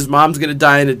tell him that his mom's going to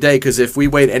die in a day, because if we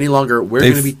wait any longer, we're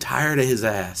going to be tired of his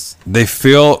ass. They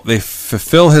fulfill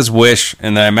his wish,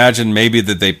 and I imagine maybe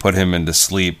that they put him into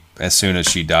sleep as soon as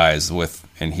she dies,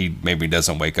 and he maybe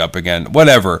doesn't wake up again.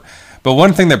 Whatever. But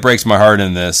one thing that breaks my heart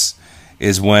in this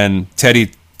is when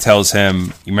Teddy tells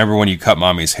him, "You remember when you cut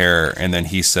Mommy's hair?" And then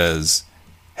he says,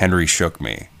 "Henry shook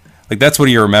me." Like, that's what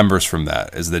he remembers from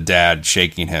that, is the dad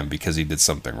shaking him because he did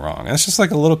something wrong. And it's just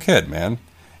like a little kid, man.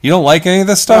 You don't like any of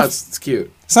this stuff? No, it's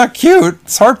cute. It's not cute.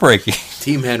 It's heartbreaking.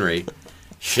 Team Henry.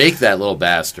 Shake that little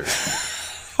bastard.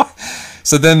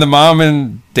 So then the mom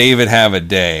and David have a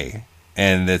day,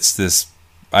 and it's this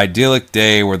idyllic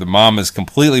day where the mom is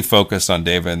completely focused on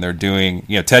David, and they're doing,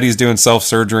 Teddy's doing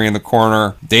self-surgery in the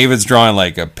corner. David's drawing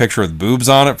like a picture with boobs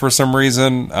on it for some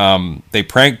reason. They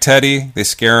prank Teddy. They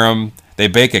scare him. They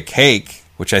bake a cake,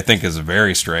 which I think is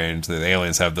very strange that the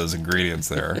aliens have those ingredients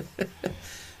there.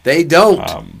 They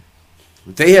don't.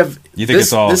 They have. You think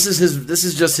it's all? This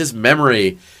is just his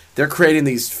memory. They're creating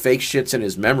these fake shits in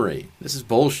his memory. This is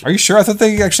bullshit. Are you sure? I thought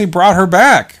they actually brought her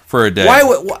back for a day.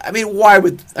 Why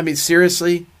would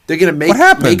seriously? They're gonna make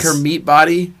her meat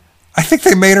body? I think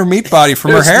they made her meat body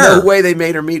from her hair. There's no way they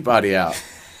made her meat body out.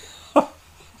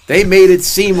 They made it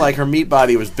seem like her meat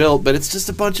body was built, but it's just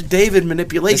a bunch of David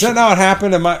manipulation. Is that not what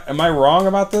happened? Am I wrong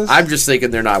about this? I'm just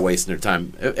thinking they're not wasting their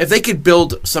time. If they could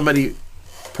build somebody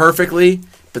perfectly,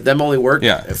 but them only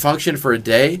function for a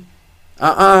day,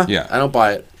 I don't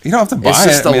buy it. You don't have to buy it. That's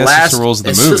just the rules of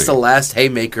the movie. It's just the last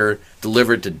haymaker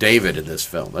delivered to David in this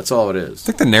film. That's all it is. I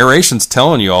think the narration's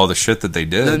telling you all the shit that they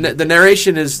did. The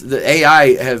narration is the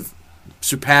AI have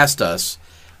surpassed us,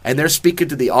 and they're speaking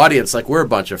to the audience like we're a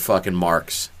bunch of fucking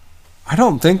marks. I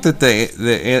don't think that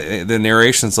the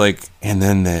narration's like, and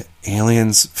then the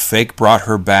aliens fake brought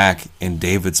her back in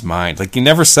David's mind. Like, he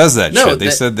never says that shit. They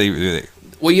said they.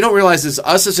 What you don't realize is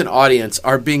us as an audience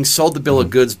are being sold the bill of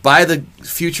goods by the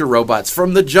future robots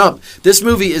from the jump. This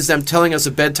movie is them telling us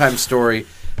a bedtime story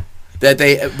but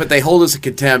they hold us in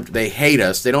contempt. They hate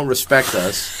us. They don't respect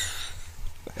us.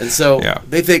 And so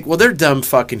they think, well, they're dumb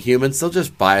fucking humans. They'll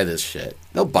just buy this shit.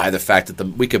 They'll buy the fact that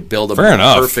we could build a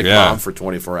perfect mom for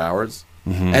 24 hours.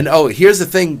 Mm-hmm. And, here's the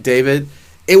thing, David.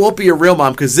 It won't be your real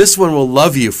mom because this one will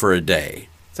love you for a day.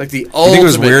 It's like the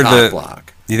ultimate cock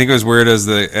block. You think it was weird as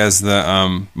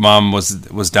the mom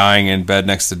was dying in bed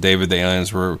next to David, the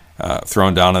aliens were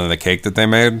thrown down into the cake that they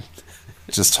made?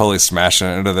 Just totally smashing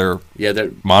it into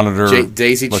their monitor.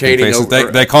 Daisy chaining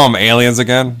over. They call them aliens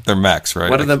again. They're mechs, right?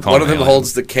 One of them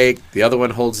holds the cake. The other one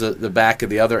holds the back of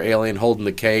the other alien holding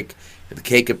the cake. And the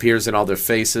cake appears in all their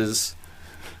faces.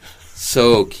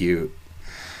 So cute.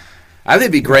 I think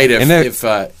it'd be great if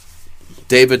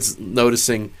David's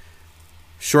noticing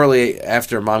shortly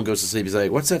after mom goes to sleep. He's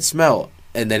like, "What's that smell?"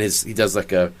 And then he does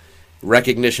like a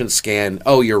recognition scan.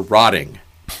 Oh, you're rotting.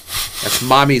 That's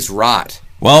mommy's rot.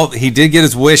 Well, he did get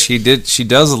his wish. She did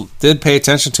pay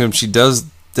attention to him. She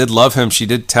did love him. She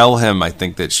did tell him, I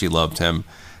think, that she loved him.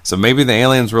 So maybe the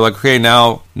aliens were like, okay,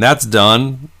 now that's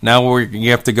done. Now you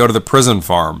have to go to the prison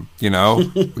farm. We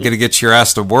got to get your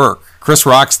ass to work. Chris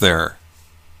Rock's there.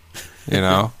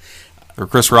 Or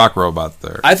Chris Rock robot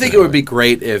there. I think it would be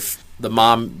great if the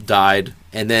mom died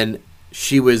and then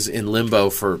she was in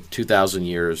limbo for 2,000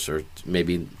 years or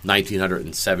maybe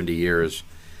 1,970 years.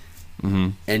 Mm-hmm.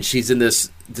 And she's in this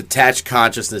detached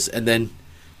consciousness, and then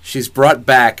she's brought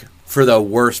back for the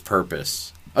worst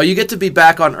purpose. Oh, you get to be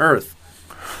back on Earth.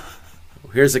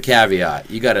 Here's a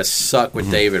caveat. You got to suck with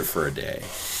David for a day.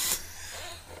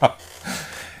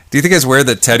 Do you think it's weird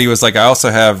that Teddy was like, I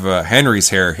also have Henry's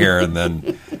hair here, and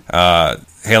then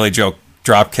Haley Joe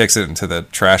drop kicks it into the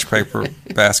trash paper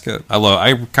basket?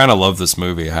 I kind of love this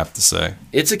movie, I have to say.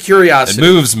 It's a curiosity. It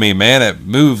moves me, man. It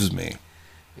moves me.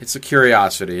 It's a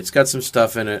curiosity. It's got some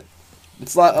stuff in it.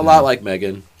 It's a lot like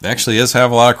Megan. It actually does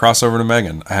have a lot of crossover to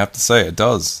Megan. I have to say, it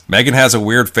does. Megan has a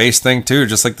weird face thing, too,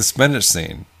 just like the spinach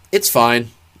scene. It's fine.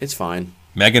 It's fine.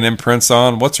 Megan imprints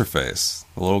on what's-her-face?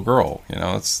 The little girl,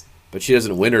 But she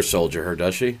doesn't Winter Soldier her,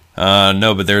 does she?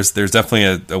 No, but there's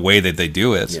definitely a way that they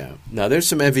do it. Yeah. No, there's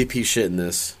some MVP shit in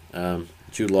this.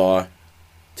 Jude Law,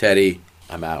 Teddy,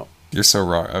 I'm out. You're so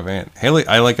wrong. Haley,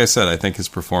 like I said, I think his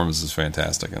performance is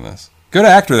fantastic in this. Good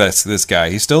actor, that's this guy.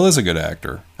 He still is a good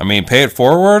actor. I mean, pay it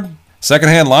forward.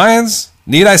 Secondhand Lions.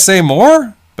 Need I say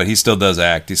more? But he still does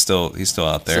act. He's still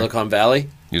out there. Silicon Valley.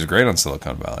 He was great on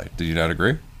Silicon Valley. Did you not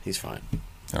agree? He's fine.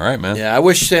 All right, man. Yeah, I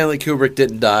wish Stanley Kubrick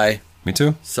didn't die. Me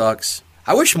too. Sucks.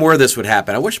 I wish more of this would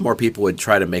happen. I wish more people would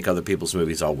try to make other people's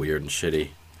movies all weird and shitty.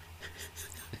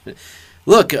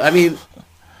 Look, I mean,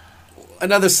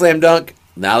 another slam dunk.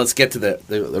 Now let's get to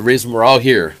the reason we're all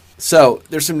here. So,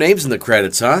 there's some names in the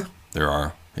credits, huh? There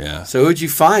are, yeah. So who'd you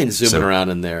find zooming around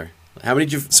in there? How many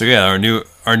did you... So yeah,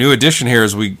 our new addition here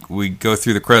is we go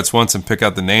through the credits once and pick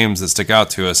out the names that stick out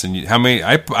to us. And how many...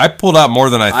 I pulled out more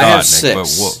than I thought, I have Nick.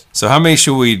 6. But so how many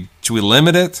should we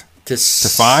limit it? To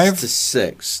 5? To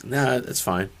 6. No, that's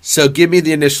fine. So give me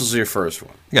the initials of your first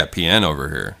one. You got PN over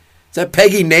here. Is that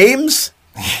Peggy Names?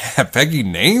 Yeah, Peggy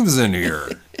Names in here.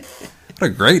 What a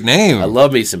great name. I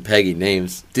love me some Peggy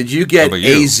Names. Did you get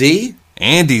AZ?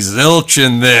 Andy Zilch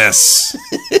in this.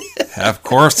 Of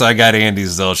course I got Andy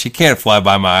Zilch. He can't fly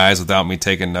by my eyes without me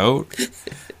taking note.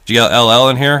 GLL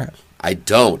in here? I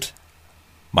don't.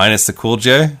 Minus the Cool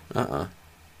J?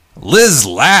 Liz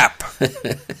Lapp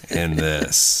in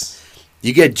this.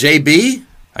 You get JB?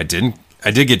 I did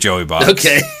get Joey Box.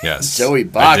 Okay. Yes. Joey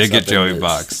Box. I did get Joey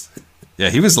Box. Yeah,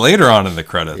 he was later on in the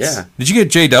credits. Yeah. Did you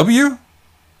get JW?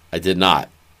 I did not.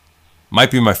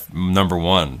 Might be my number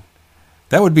 1.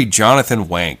 That would be Jonathan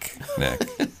Wank, Nick.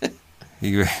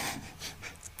 He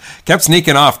kept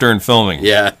sneaking off during filming.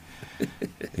 Yeah.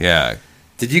 Yeah.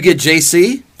 Did you get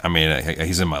JC? I mean,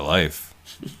 he's in my life.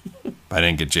 I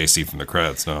didn't get JC from the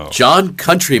credits, no. John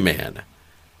Countryman.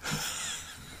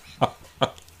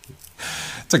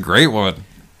 It's a great one.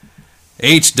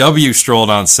 HW strolled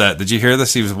on set. Did you hear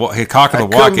this? He was cocking the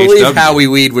walk. I couldn't believe Howie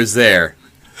Weed was there.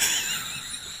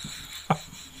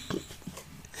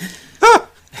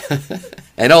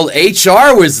 And old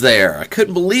HR was there. I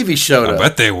couldn't believe he showed up. I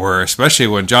bet they were, especially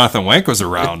when Jonathan Wank was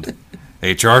around.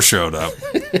 HR showed up.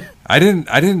 I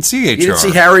didn't see HR. You didn't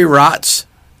see Harry Rotz?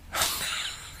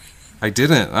 I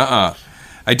didn't.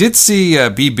 I did see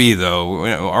BB though.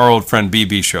 Our old friend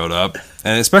BB showed up,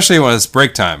 and especially when it's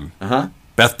break time.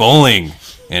 Beth Bowling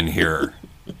in here.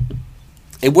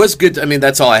 It was good. I mean,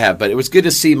 that's all I have. But it was good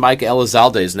to see Mike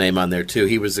Elizalde's name on there too.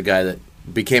 He was the guy that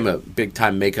became a big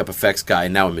time makeup effects guy,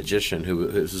 and now a magician.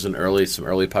 This was some early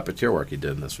puppeteer work he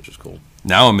did in this, which is cool.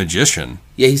 Now a magician.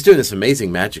 Yeah, he's doing this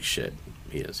amazing magic shit.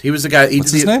 He is. He was the guy.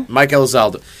 What's his name? Mike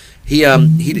Elizalde. He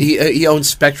owns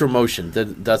Spectrum Motion.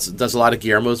 Does a lot of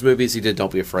Guillermo's movies. He did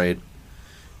Don't Be Afraid.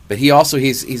 But he also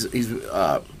he's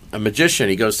a magician.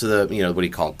 He goes to the what do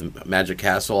you call it, the Magic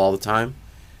Castle all the time.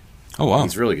 Oh wow,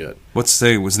 he's really good. What's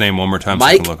his name one more time?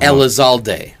 Mike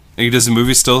Elizalde. And he does the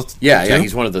movies still. Yeah, yeah.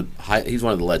 He's one of the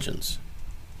legends.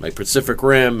 Like Pacific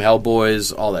Rim,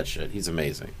 Hellboys, all that shit. He's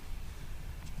amazing.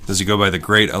 Does he go by the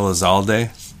Great Elizalde?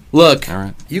 Look, all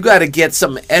right. You got to get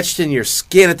something etched in your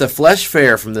skin at the Flesh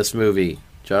Fair from this movie,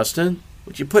 Justin.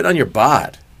 What you put on your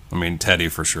bod? I mean, Teddy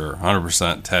for sure.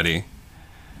 100% Teddy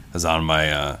is on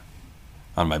my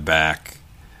back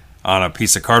on a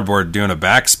piece of cardboard doing a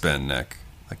backspin, Nick.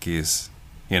 Like he's,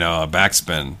 a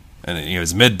backspin. And he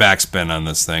was mid backspin on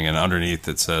this thing, and underneath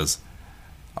it says,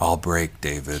 "I'll break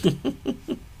David."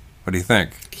 What do you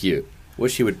think? Cute.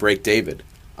 Wish he would break David.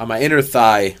 On my inner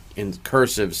thigh, in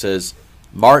cursive, says,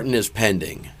 "Martin is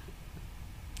pending."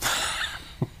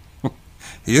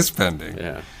 He is pending.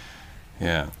 Yeah.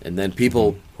 Yeah. And then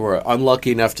people who are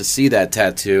unlucky enough to see that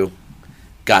tattoo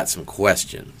got some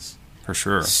questions. For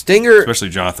sure. Stinger. Especially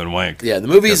Jonathan Wank. Yeah, the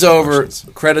movie's over.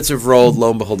 Credits have rolled.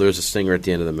 Lo and behold, there's a stinger at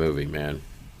the end of the movie, man.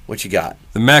 What you got?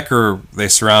 The Mecker, they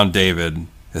surround David.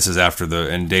 This is after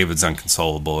and David's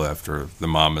inconsolable after the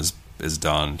mom is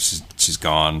done. She's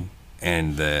gone.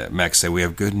 And the Mech say, "We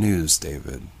have good news,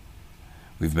 David.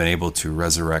 We've been able to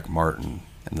resurrect Martin."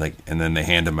 And then they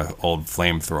hand him an old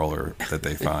flamethrower that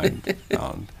they find.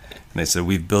 And they said,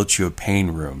 "We've built you a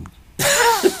pain room.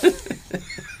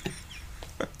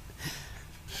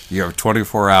 You have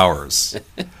 24 hours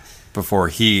before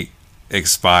he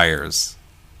expires.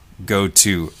 Go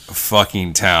to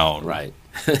fucking town." Right.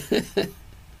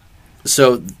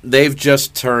 So they've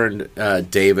just turned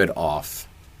David off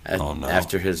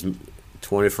after his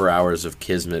 24 hours of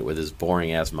kismet with his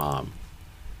boring-ass mom.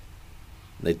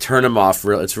 They turn him off.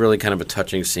 It's really kind of a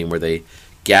touching scene where they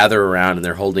gather around and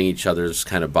they're holding each other's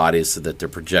kind of bodies so that they're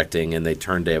projecting, and they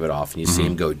turn David off, and you see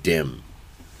him go dim.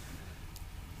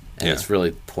 And it's really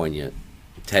poignant.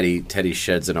 Teddy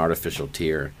sheds an artificial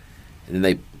tear. And then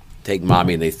they take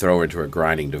Mommy and they throw her into a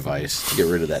grinding device to get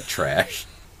rid of that trash.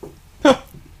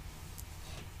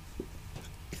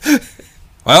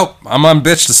 Well, I'm on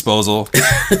bitch disposal.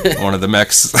 One of the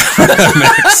mechs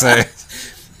say.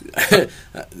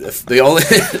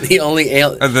 The only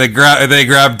alien. They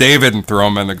grab David and throw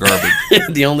him in the garbage.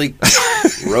 The only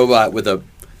robot with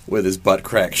with his butt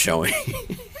crack showing.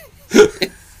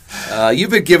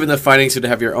 You've been given the financing to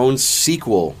have your own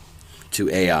sequel to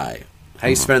AI. How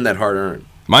you spending that hard-earned?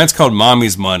 Mine's called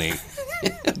Mommy's Money.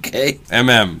 Okay.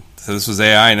 MM. So this was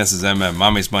AI and this is MM.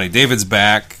 Mommy's Money. David's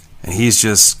back, and he's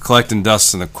just collecting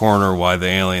dust in the corner while the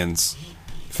aliens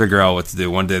figure out what to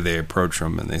do. One day they approach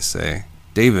him and they say,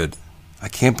 David, I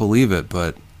can't believe it,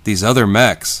 but these other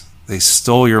mechs, they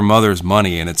stole your mother's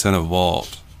money and it's in a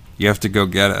vault. You have to go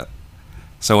get it.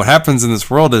 So what happens in this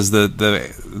world is that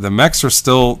the mechs are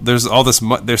still, there's all this,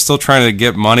 they're still trying to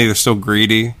get money. They're still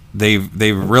greedy.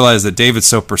 They've realized that David's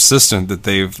so persistent that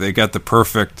they got the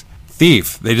perfect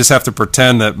thief. They just have to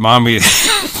pretend that mommy's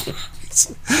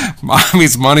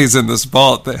money's in this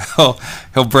vault. That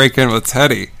he'll break in with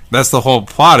Teddy. That's the whole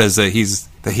plot. Is that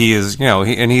he is, you know,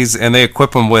 and they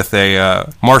equip him with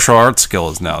a martial arts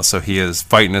skills now. So he is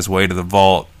fighting his way to the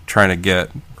vault, trying to get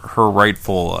her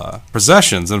rightful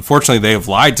possessions. Unfortunately, they have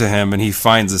lied to him, and he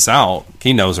finds this out.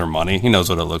 He knows her money. He knows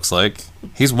what it looks like.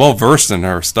 He's well versed in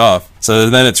her stuff. So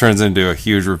then it turns into a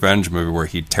huge revenge movie where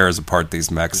he tears apart these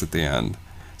mechs at the end.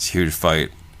 It's a huge fight.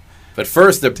 But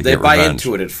first, they buy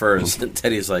into it at first. And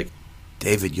Teddy's like,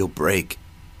 David, you'll break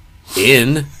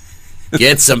in.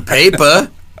 Get some paper.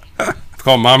 It's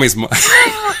called Mommy's Money.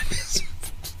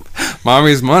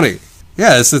 Mommy's Money.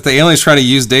 Yeah, it's that the aliens trying to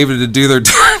use David to do their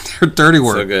dirty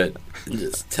work. So good.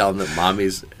 Just tell them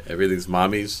that everything's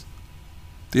mommy's.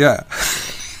 Yeah.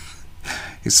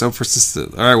 He's so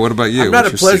persistent. All right, what about you? I'm not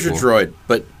a pleasure droid,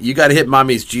 but you got to hit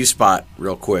mommy's G-spot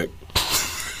real quick.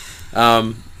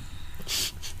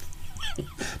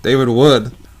 David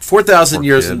Wood. 4,000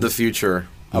 years in the future,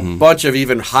 a bunch of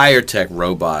even higher tech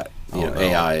robot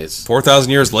AIs.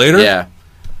 4,000 years later? Yeah.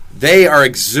 They are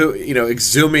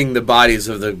exhuming the bodies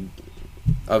of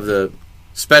the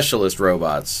specialist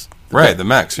robots. Right, the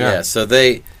mechs, yeah. Yeah, so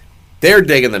they're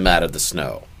digging them out of the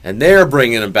snow. And they're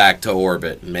bringing them back to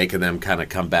orbit and making them kind of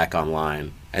come back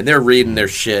online. And they're reading their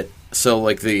shit. So,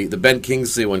 like, the Ben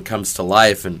Kingsley one comes to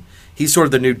life, and he's sort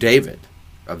of the new David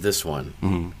of this one.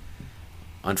 Mm-hmm.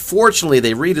 Unfortunately,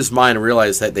 they read his mind and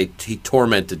realize that he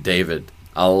tormented David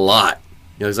a lot.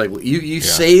 You know, he's like, you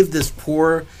saved this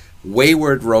poor,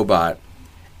 wayward robot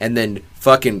and then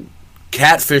fucking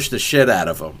catfish the shit out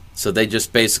of him. So they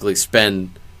just basically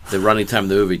spend the running time of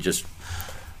the movie just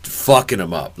fucking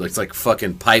him up. It's like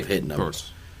fucking pipe hitting him. Of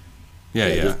course.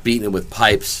 Yeah. Just beating him with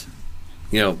pipes.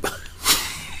 You know,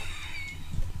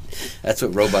 that's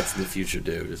what robots in the future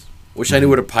do. Just wish I knew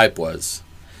what a pipe was.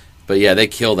 But yeah, they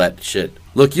kill that shit.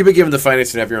 Look, you've been given the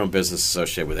financing to have your own business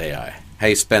associated with AI. How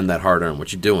you spend that hard-earned?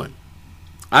 What you doing?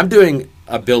 I'm doing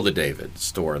a Build-A-David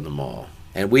store in the mall.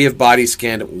 And we have body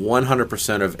scanned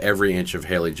 100% of every inch of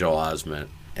Haley Joel Osment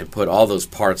and put all those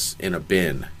parts in a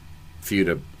bin for you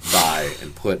to buy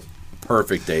and put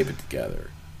perfect David together.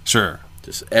 Sure.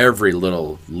 Just every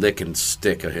little lick and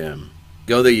stick of him.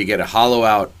 Go there, you get a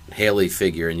hollow-out Haley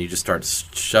figure, and you just start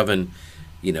shoving,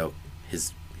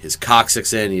 his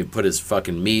coccyx in. You put his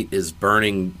fucking meat, his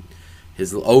burning,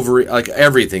 his ovary, like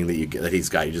everything that he's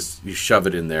got. You shove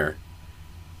it in there.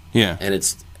 Yeah. And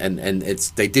it's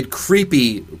they did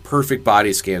creepy, perfect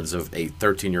body scans of a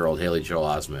 13-year-old Haley Joel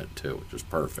Osment too, which was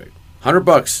perfect.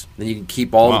 $100, then you can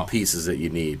keep all the pieces that you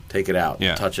need. Take it out,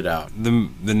 touch it out.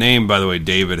 The name, by the way,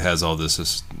 David has all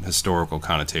this historical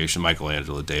connotation.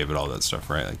 Michelangelo, David, all that stuff,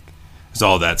 right? Like, there's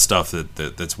all that stuff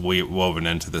that's woven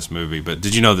into this movie. But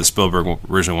did you know that Spielberg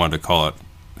originally wanted to call it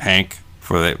Hank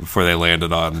before they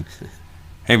landed on?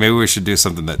 Hey, maybe we should do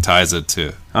something that ties it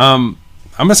to. I'm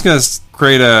just gonna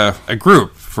create a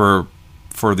group for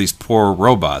these poor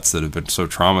robots that have been so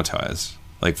traumatized.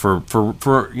 Like for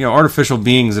artificial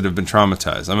beings that have been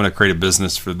traumatized. I'm going to create a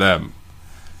business for them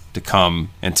to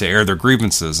come and to air their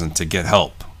grievances and to get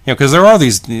help. Because there are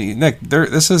these. Nick,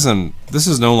 this is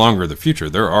no longer the future.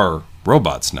 There are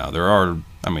robots now. There are.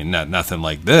 I mean, nothing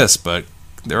like this, but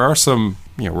there are some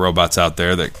robots out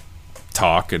there that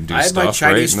talk and do stuff. I had my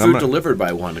Chinese food delivered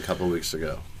by one a couple of weeks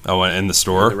ago. Oh, in the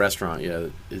store? In the restaurant, yeah.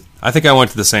 I think I went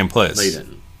to the same place. They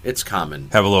didn't. It's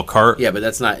common. Have a little cart? Yeah, but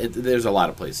that's not... there's a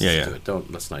lot of places to do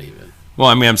it. Let's not even... Well,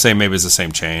 I mean, I'm saying maybe it's the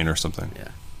same chain or something. Yeah,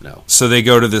 no. So they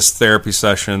go to this therapy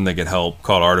session. They get help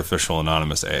called Artificial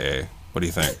Anonymous AA. What do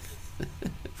you think?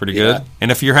 Pretty good? And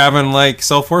if you're having,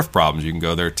 self-worth problems, you can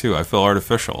go there, too. I feel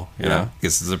artificial, you know?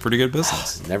 This is a pretty good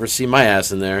business. Never see my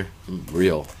ass in there.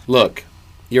 Real. Look,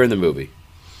 you're in the movie.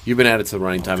 You've been added to the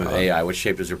running time of AI. What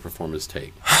shape does your performance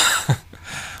take?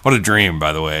 What a dream,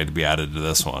 by the way, to be added to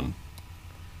this one.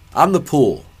 I'm the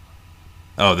pool.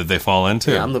 Oh, did they fall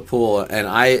into? Yeah, I'm the pool, and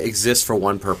I exist for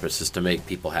one purpose, is to make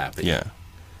people happy. Yeah.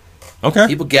 Okay.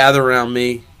 People gather around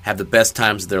me, have the best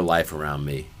times of their life around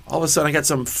me. All of a sudden, I got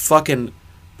some fucking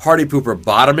party pooper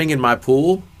bottoming in my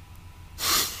pool.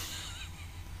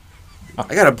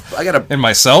 I got a in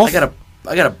myself. I got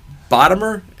a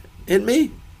bottomer in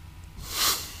me.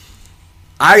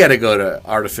 I got to go to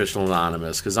Artificial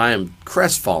Anonymous because I am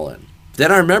crestfallen.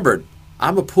 Then I remembered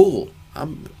I'm a pool.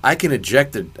 I can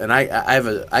eject it, and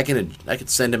I can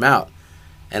send him out.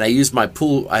 And I use my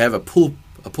pool. I have a pool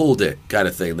dick kind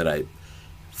of thing that I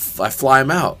fly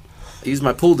him out. I use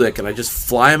my pool dick and I just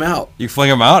fly him out. You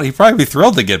fling him out? He'd probably be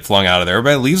thrilled to get flung out of there.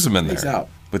 Everybody leaves him in there. He's out.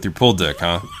 With your pool dick,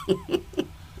 huh?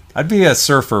 I'd be a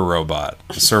surfer robot,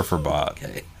 a surfer bot.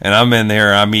 Okay. And I'm in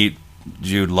there. I meet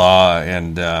Jude Law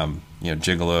and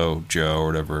Gigolo Joe or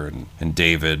whatever, and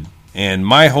David. And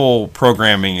my whole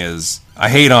programming is I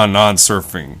hate on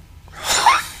non-surfing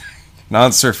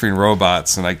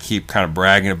robots, and I keep kind of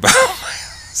bragging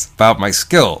about my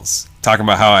skills. Talking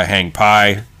about how I hang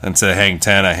pi. Instead of hang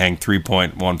 10, I hang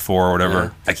 3.14 or whatever.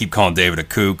 Yeah. I keep calling David a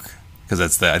kook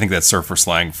because I think that's surfer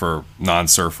slang for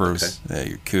non-surfers. Okay. Yeah,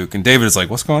 you're kook. And David is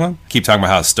like, what's going on? Keep talking about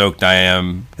how stoked I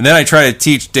am. And then I try to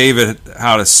teach David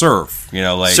how to surf.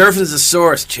 Surfing is the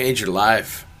source. Change your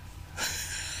life.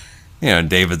 And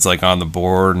David's like on the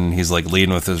board and he's like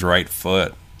leading with his right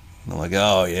foot. And I'm like,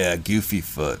 oh yeah, goofy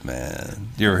foot, man.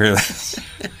 You ever hear that?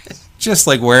 Just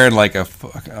like wearing like an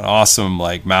awesome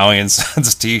like Maui and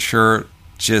Sons t-shirt,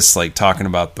 just like talking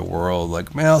about the world.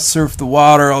 Like, man, I'll surf the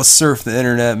water, I'll surf the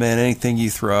internet, man. Anything you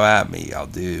throw at me, I'll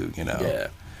do. Yeah.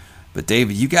 But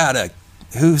David,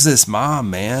 who's this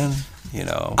mom, man?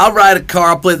 I'll ride a car,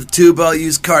 I'll play the tuba, I'll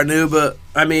use Carnuba.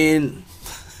 And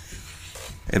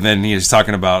then he's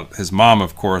talking about his mom,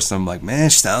 of course. I'm like, man,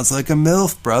 she sounds like a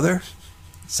MILF, brother.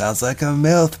 Sounds like a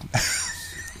MILF.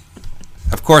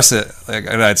 Of course,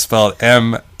 and I'd spell it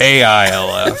MAILF.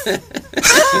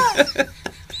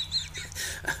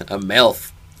 A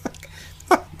MILF.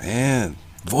 Man,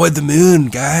 void the moon,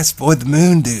 guys. Void the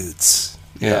moon, dudes.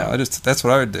 Yeah, that's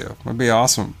what I would do. It'd be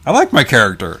awesome. I like my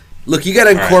character. Look, you got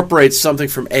to incorporate something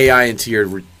from AI into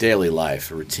your daily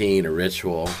life, a routine, a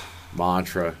ritual,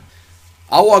 mantra.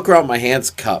 I'll walk around with my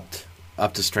hands cupped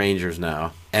up to strangers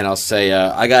now, and I'll say,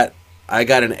 I got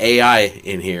an AI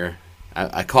in here.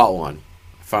 I caught one.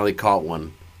 Finally caught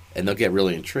one, and they'll get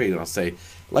really intrigued, and I'll say,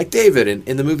 like David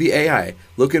in the movie AI,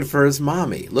 looking for his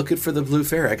mommy, looking for the blue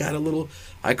fairy.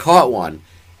 I caught one,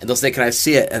 and they'll say, can I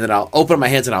see it? And then I'll open my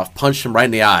hands and I'll punch him right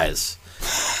in the eyes.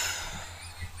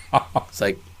 It's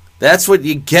like, that's what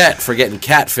you get for getting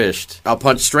catfished. I'll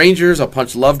punch strangers, I'll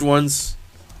punch loved ones,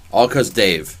 all because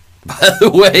Dave. By the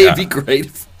way, It'd be great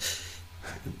if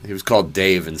he was called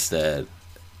Dave instead.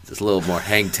 Just a little more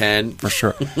hang 10. For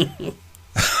sure.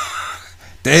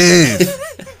 Dave,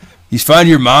 you find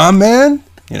your mom, man?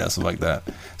 Something like that.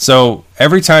 So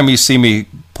every time you see me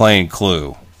playing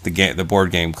Clue, the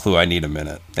board game Clue, I need a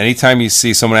minute. Anytime you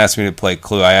see someone ask me to play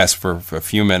Clue, I ask for a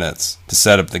few minutes to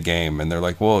set up the game, and they're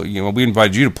like, "Well, we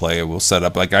invited you to play it. We'll set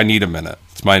up." Like, I need a minute.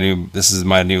 This is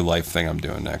my new life thing I'm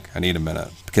doing, Nick. I need a minute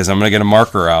because I'm gonna get a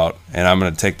marker out and I'm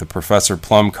gonna take the Professor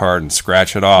Plum card and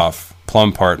scratch it off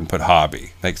Plum part and put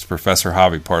Hobby. Makes Professor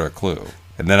Hobby part of Clue,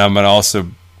 and then I'm gonna also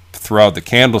throw out the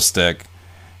candlestick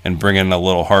and bring in a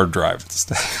little hard drive,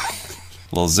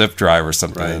 a little zip drive or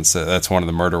something. Right. And so that's one of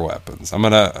the murder weapons. I'm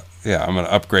gonna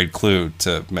upgrade Clue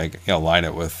to make line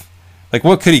it with, like,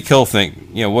 what could he kill?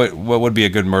 What would be a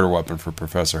good murder weapon for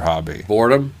Professor Hobby?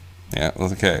 Boredom. Yeah.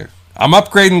 Okay. I'm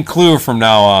upgrading Clue from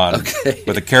now on. Okay.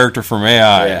 With a character from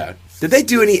AI. Yeah. Did they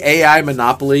do any AI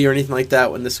Monopoly or anything like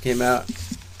that when this came out?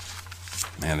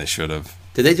 Man, they should have.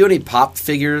 Did they do any pop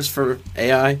figures for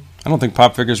AI? I don't think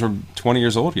pop figures were 20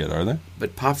 years old yet, are they?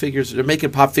 But pop figures, they're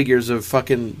making pop figures of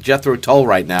fucking Jethro Tull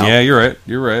right now. Yeah, you're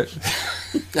right.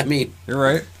 I mean, you're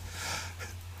right.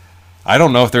 I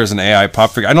don't know if there's an AI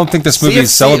pop figure. I don't think this movie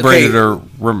is celebrated or...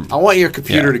 I want your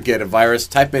computer to get a virus.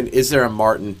 Type in, is there a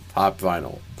Martin pop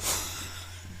vinyl?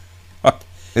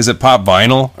 Is it pop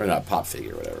vinyl? Or not, pop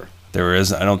figure, whatever. There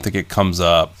is. I don't think it comes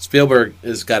up. Spielberg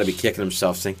has got to be kicking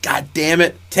himself saying, God damn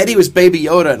it. Teddy was Baby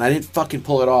Yoda and I didn't fucking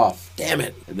pull it off. Damn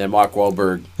it. And then Mark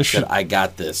Wahlberg said, I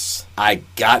got this. I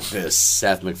got this.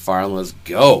 Seth MacFarlane, let's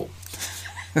go.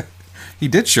 He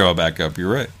did show back up.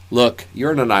 You're right. Look,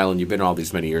 you're on an island. You've been all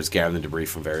these many years gathering the debris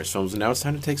from various films, and now it's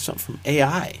time to take something from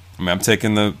AI. I mean, I'm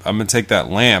going to take that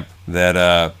lamp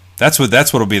that, that's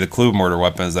what'll be the Clue murder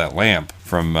weapon, is that lamp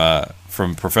from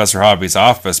Professor Hobby's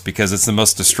office, because it's the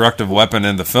most destructive weapon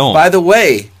in the film. By the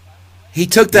way, he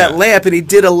took that lamp and he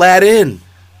did Aladdin.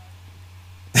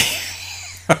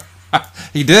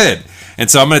 He did. And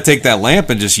so I'm going to take that lamp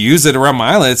and just use it around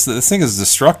my island. This thing is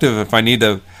destructive if I need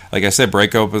to, like I said,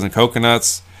 break open the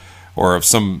coconuts Or if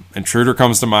some intruder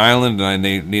comes to my island and I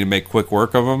need to make quick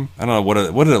work of them. I don't know,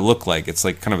 what did it look like? It's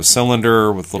like kind of a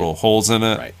cylinder with little holes in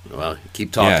it. Right. Well,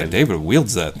 keep talking. Yeah, David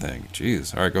wields that thing.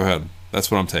 Jeez. All right, go ahead. That's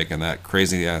what I'm taking, that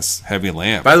crazy-ass heavy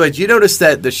lamp. By the way, did you notice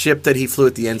that the ship that he flew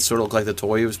at the end sort of looked like the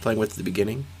toy he was playing with at the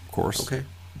beginning? Of course. Okay.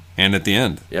 And at the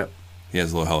end. Yep. He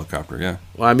has a little helicopter, yeah.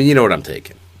 Well, I mean, you know what I'm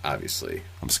taking, obviously.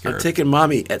 I'm scared. I'm taking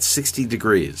Mommy at 60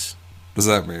 degrees. What does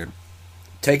that mean?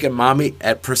 Taking Mommy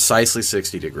at precisely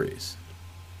 60 degrees.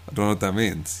 I don't know what that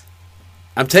means.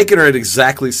 I'm taking her at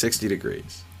exactly 60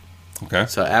 degrees. Okay.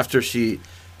 So after she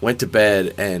went to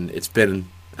bed and it's been,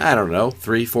 I don't know,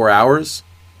 3-4 hours,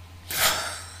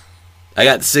 I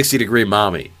got the 60-degree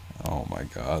Mommy. Oh, my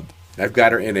God. I've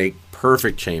got her in a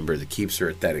perfect chamber that keeps her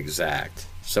at that exact.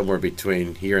 Somewhere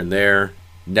between here and there.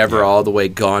 Never all the way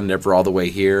gone, never all the way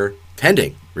here.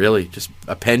 Pending, really. Just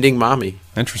a pending Mommy.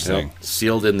 Interesting. You know,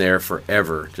 sealed in there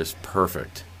forever. Just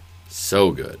perfect.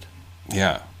 So good.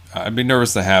 Yeah. I'd be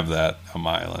nervous to have that on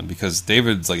my island because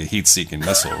David's like a heat-seeking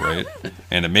missile, right?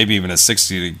 And maybe even a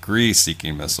 60-degree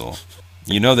seeking missile.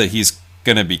 You know that he's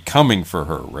going to be coming for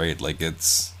her, right? Like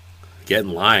it's... Get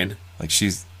in line. Like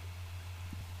she's...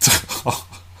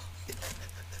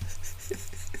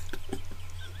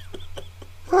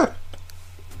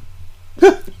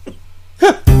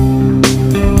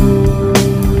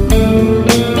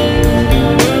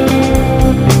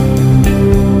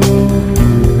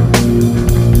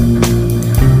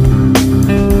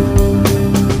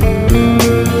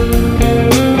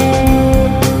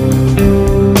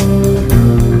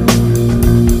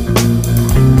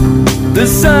 The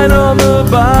sign on the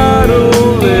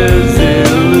bottle is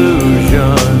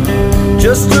illusion,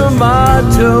 just a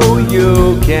motto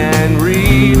you can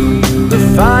read. The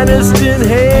finest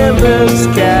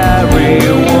inhalers carry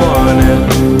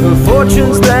warning, the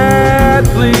fortunes that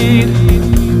bleed.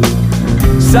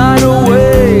 Sign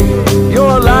away,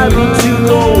 you're liable to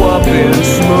go up in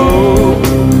smoke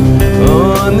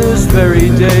on this very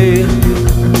day.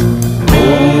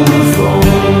 Hold the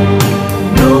phone,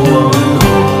 no one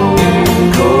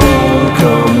home, call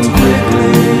comes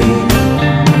quickly.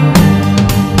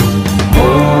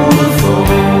 Hold the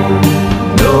phone,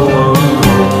 no one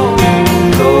home,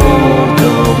 call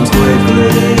comes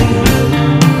quickly.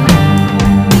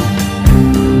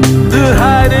 The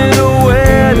hiding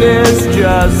awareness,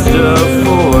 just a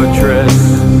fortress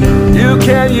you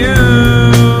can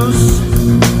use.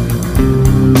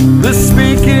 The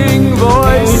speaking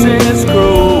voice is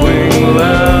growing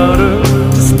louder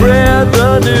to spread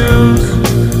the news.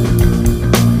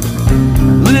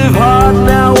 Live hard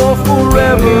now or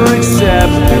forever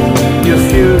accept your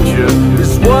future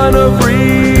is one of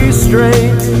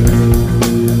restraint.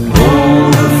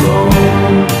 Hold the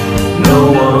phone, no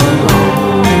one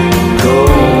home,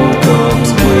 call comes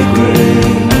quickly.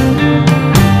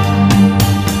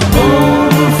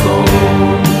 Hold the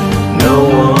phone, no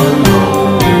one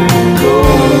home,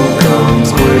 call comes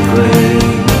quickly.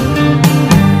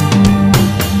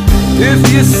 If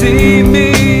you see me,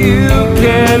 you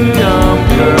can come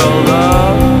curled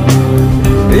up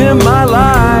in my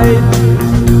light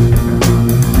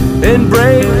and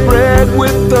break bread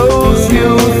with those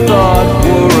you thought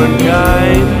were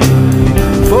unkind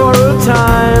for a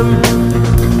time.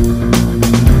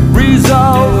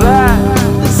 Resolve that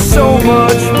there's so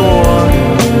much more.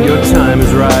 Your time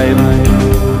is ripe.